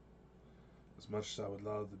 As much as I would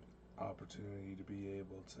love the opportunity to be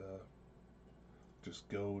able to just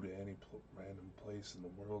go to any random place in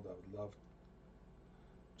the world, I would love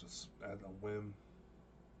just at a whim.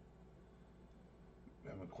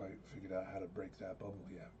 I haven't quite figured out how to break that bubble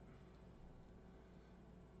yet.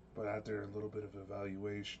 But after a little bit of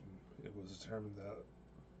evaluation, it was determined that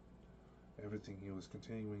everything he was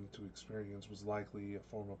continuing to experience was likely a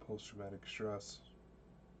form of post-traumatic stress.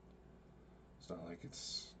 It's not like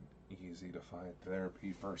it's easy to find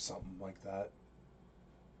therapy for something like that.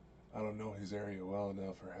 I don't know his area well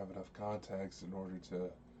enough or have enough context in order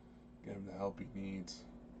to get him the help he needs.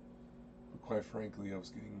 But quite frankly, I was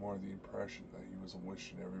getting more of the impression that he was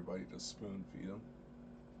wishing everybody to spoon feed him.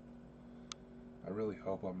 I really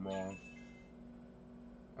hope I'm wrong.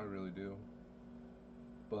 I really do.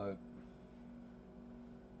 But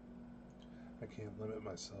I can't limit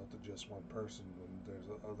myself to just one person when there's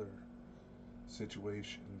other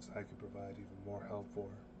situations I could provide even more help for.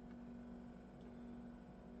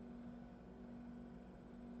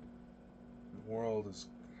 The world has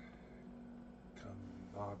come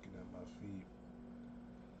knocking at my feet.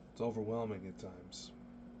 It's overwhelming at times,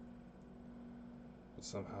 but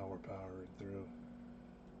somehow we're powering through.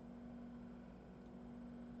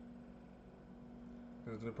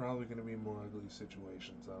 There's probably going to be more ugly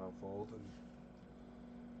situations that unfold, and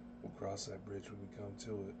we'll cross that bridge when we come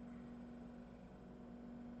to it.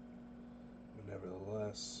 But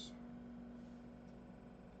nevertheless,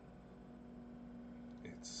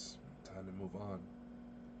 it's time to move on.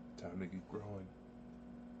 Time to get growing.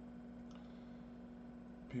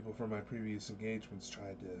 People from my previous engagements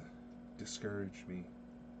tried to discourage me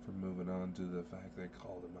from moving on due to the fact that I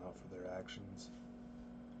called them out for their actions.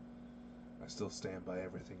 I still stand by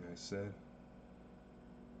everything I said.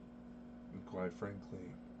 And quite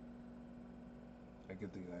frankly, I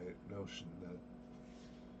get the notion that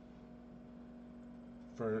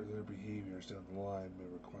further behaviors down the line may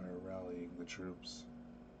require rallying the troops.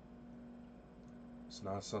 It's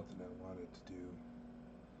not something I wanted to do.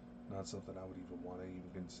 Not something I would even want to even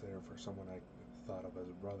consider for someone I thought of as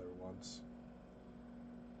a brother once.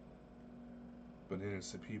 But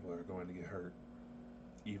innocent people are going to get hurt.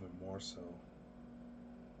 Even more so.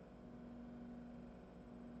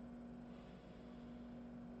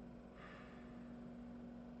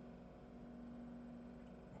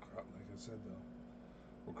 Like I said though,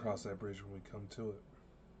 we'll cross that bridge when we come to it.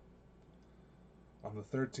 On the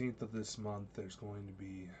 13th of this month, there's going to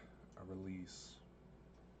be a release.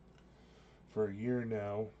 For a year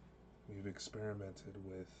now, we've experimented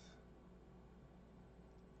with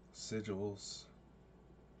sigils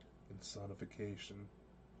and sonification,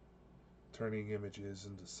 turning images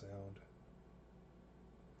into sound.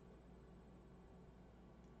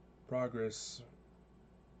 Progress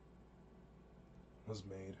was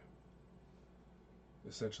made.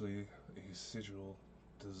 Essentially, a sigil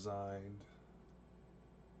designed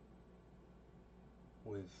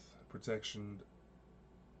with protection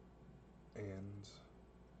and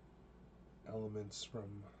elements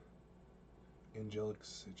from angelic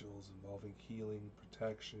sigils involving healing,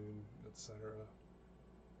 protection, etc.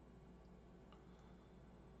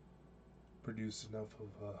 Produced enough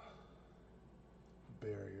of a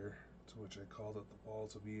barrier to which I called it the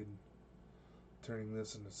walls of Eden. Turning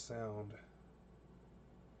this into sound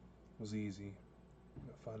was easy.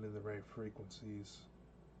 Finding the right frequencies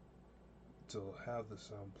to have the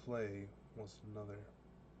sound play was another.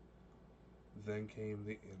 Then came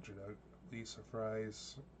the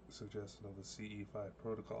surprise suggestion of the CE5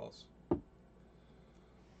 protocols.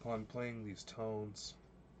 Upon playing these tones,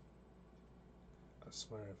 I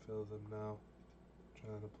swear I feel them now,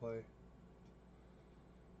 trying to play.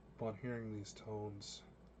 Upon hearing these tones,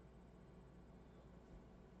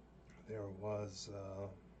 there was a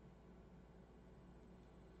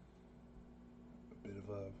bit of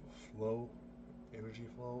a flow, energy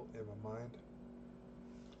flow in my mind,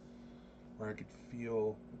 where I could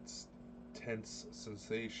feel its tense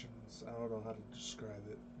sensations. I don't know how to describe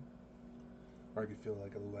it. Or I could feel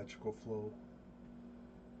like an electrical flow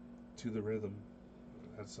to the rhythm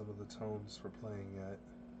that some of the tones were playing at.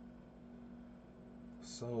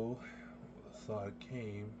 So the thought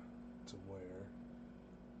came to where,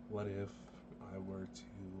 what if I were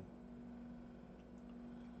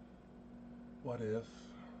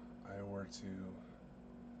to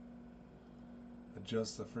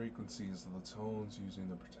adjust the frequencies of the tones using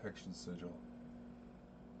the protection sigil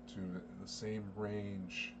to the same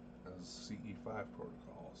range as CE5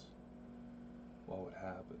 protocols? What would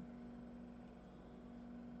happen?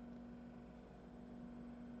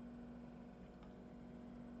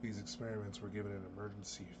 These experiments were given an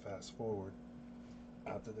emergency fast forward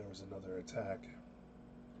after there was another attack,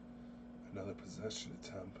 another possession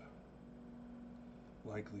attempt,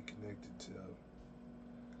 likely connected to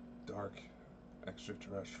dark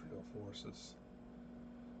extraterrestrial forces,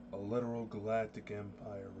 a literal galactic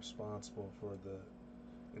empire responsible for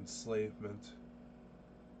the enslavement,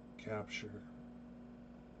 capture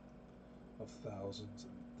of thousands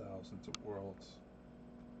and thousands of worlds.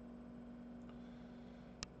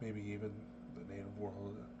 Maybe even the native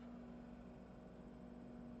world,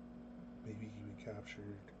 maybe even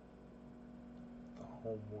captured the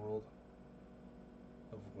home world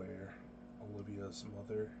of where Olivia's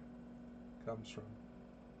mother comes from,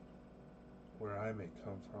 where I may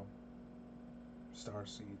come from, star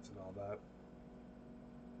seeds and all that.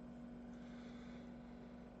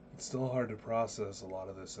 It's still hard to process a lot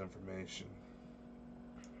of this information.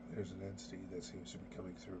 There's an entity that seems to be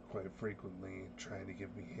coming through quite frequently, trying to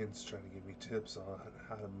give me hints, trying to give me tips on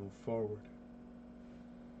how to move forward.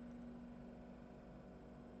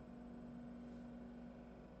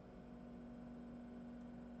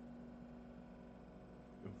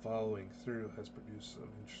 And following through has produced some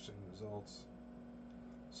interesting results,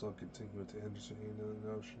 so I'll continue to entertain the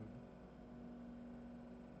notion.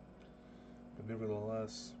 But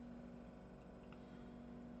nevertheless,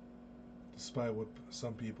 despite what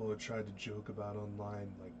some people have tried to joke about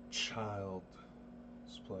online, like child's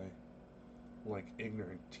play, like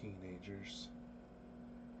ignorant teenagers,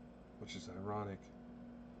 which is ironic.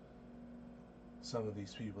 Some of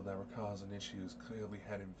these people that were causing issues clearly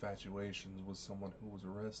had infatuations with someone who was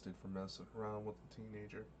arrested for messing around with a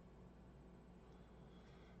teenager.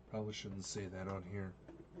 Probably shouldn't say that on here,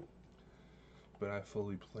 but I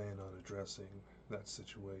fully plan on addressing that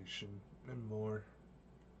situation and more,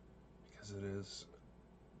 because it is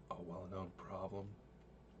a well-known problem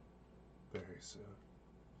very soon,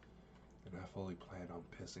 and I fully plan on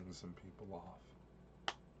pissing some people off.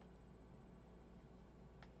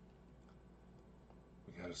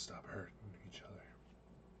 We gotta stop hurting each other.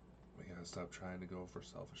 We gotta stop trying to go for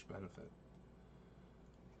selfish benefit.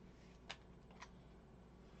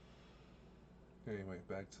 Anyway,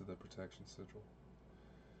 back to the protection sigil.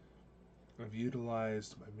 I've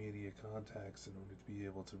utilized my media contacts in order to be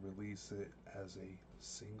able to release it as a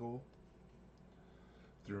single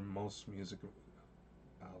through most music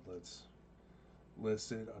outlets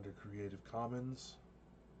listed under Creative Commons,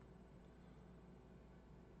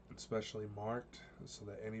 especially marked so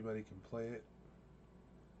that anybody can play it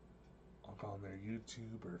on their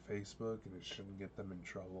YouTube or Facebook, and it shouldn't get them in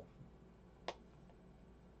trouble.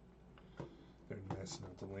 They're nice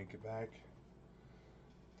enough to link it back.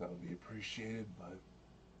 That would be appreciated, but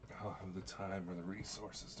I don't have the time or the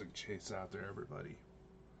resources to chase after everybody.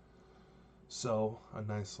 So, a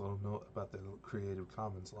nice little note about the Creative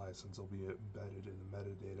Commons license will be embedded in the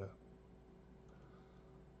metadata.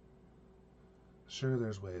 Sure,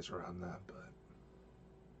 there's ways around that, but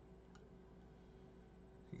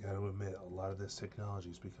gotta admit, a lot of this technology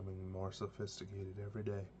is becoming more sophisticated every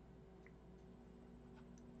day.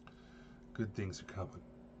 Good things are coming.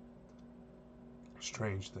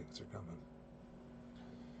 Strange things are coming.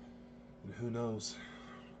 And who knows?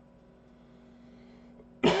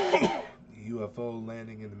 The UFO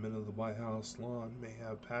landing in the middle of the White House lawn may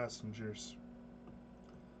have passengers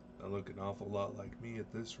that look an awful lot like me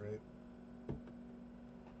at this rate.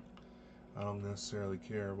 I don't necessarily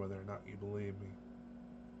care whether or not you believe me.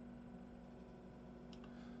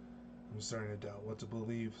 I'm starting to doubt what to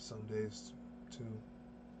believe some days, too.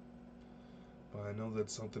 But I know that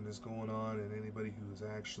something is going on, and anybody who has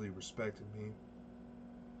actually respected me,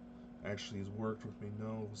 actually has worked with me,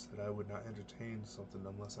 knows that I would not entertain something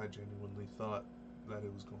unless I genuinely thought that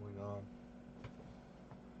it was going on.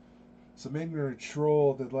 Some ignorant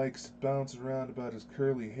troll that likes to bounce around about his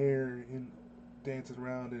curly hair and dancing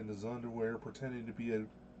around in his underwear, pretending to be a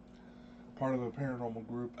part of a paranormal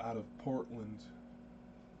group out of Portland,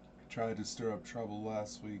 tried to stir up trouble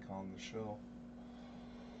last week on the show.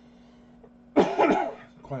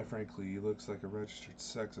 Quite frankly, he looks like a registered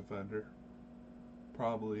sex offender.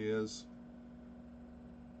 Probably is.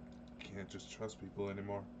 Can't just trust people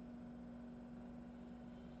anymore.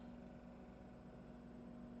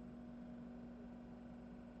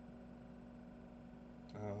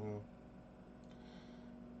 I don't know.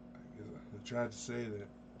 I tried to say that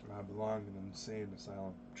I belong in an insane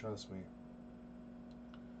asylum. Trust me.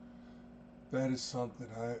 That is something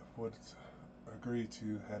I would agree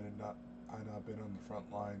to had I not been on the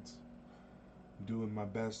front lines. I'm doing my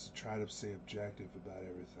best to try to stay objective about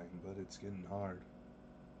everything, but it's getting hard.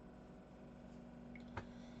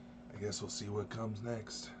 I guess we'll see what comes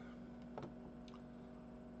next.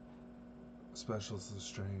 Specialist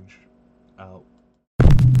Strange. Out.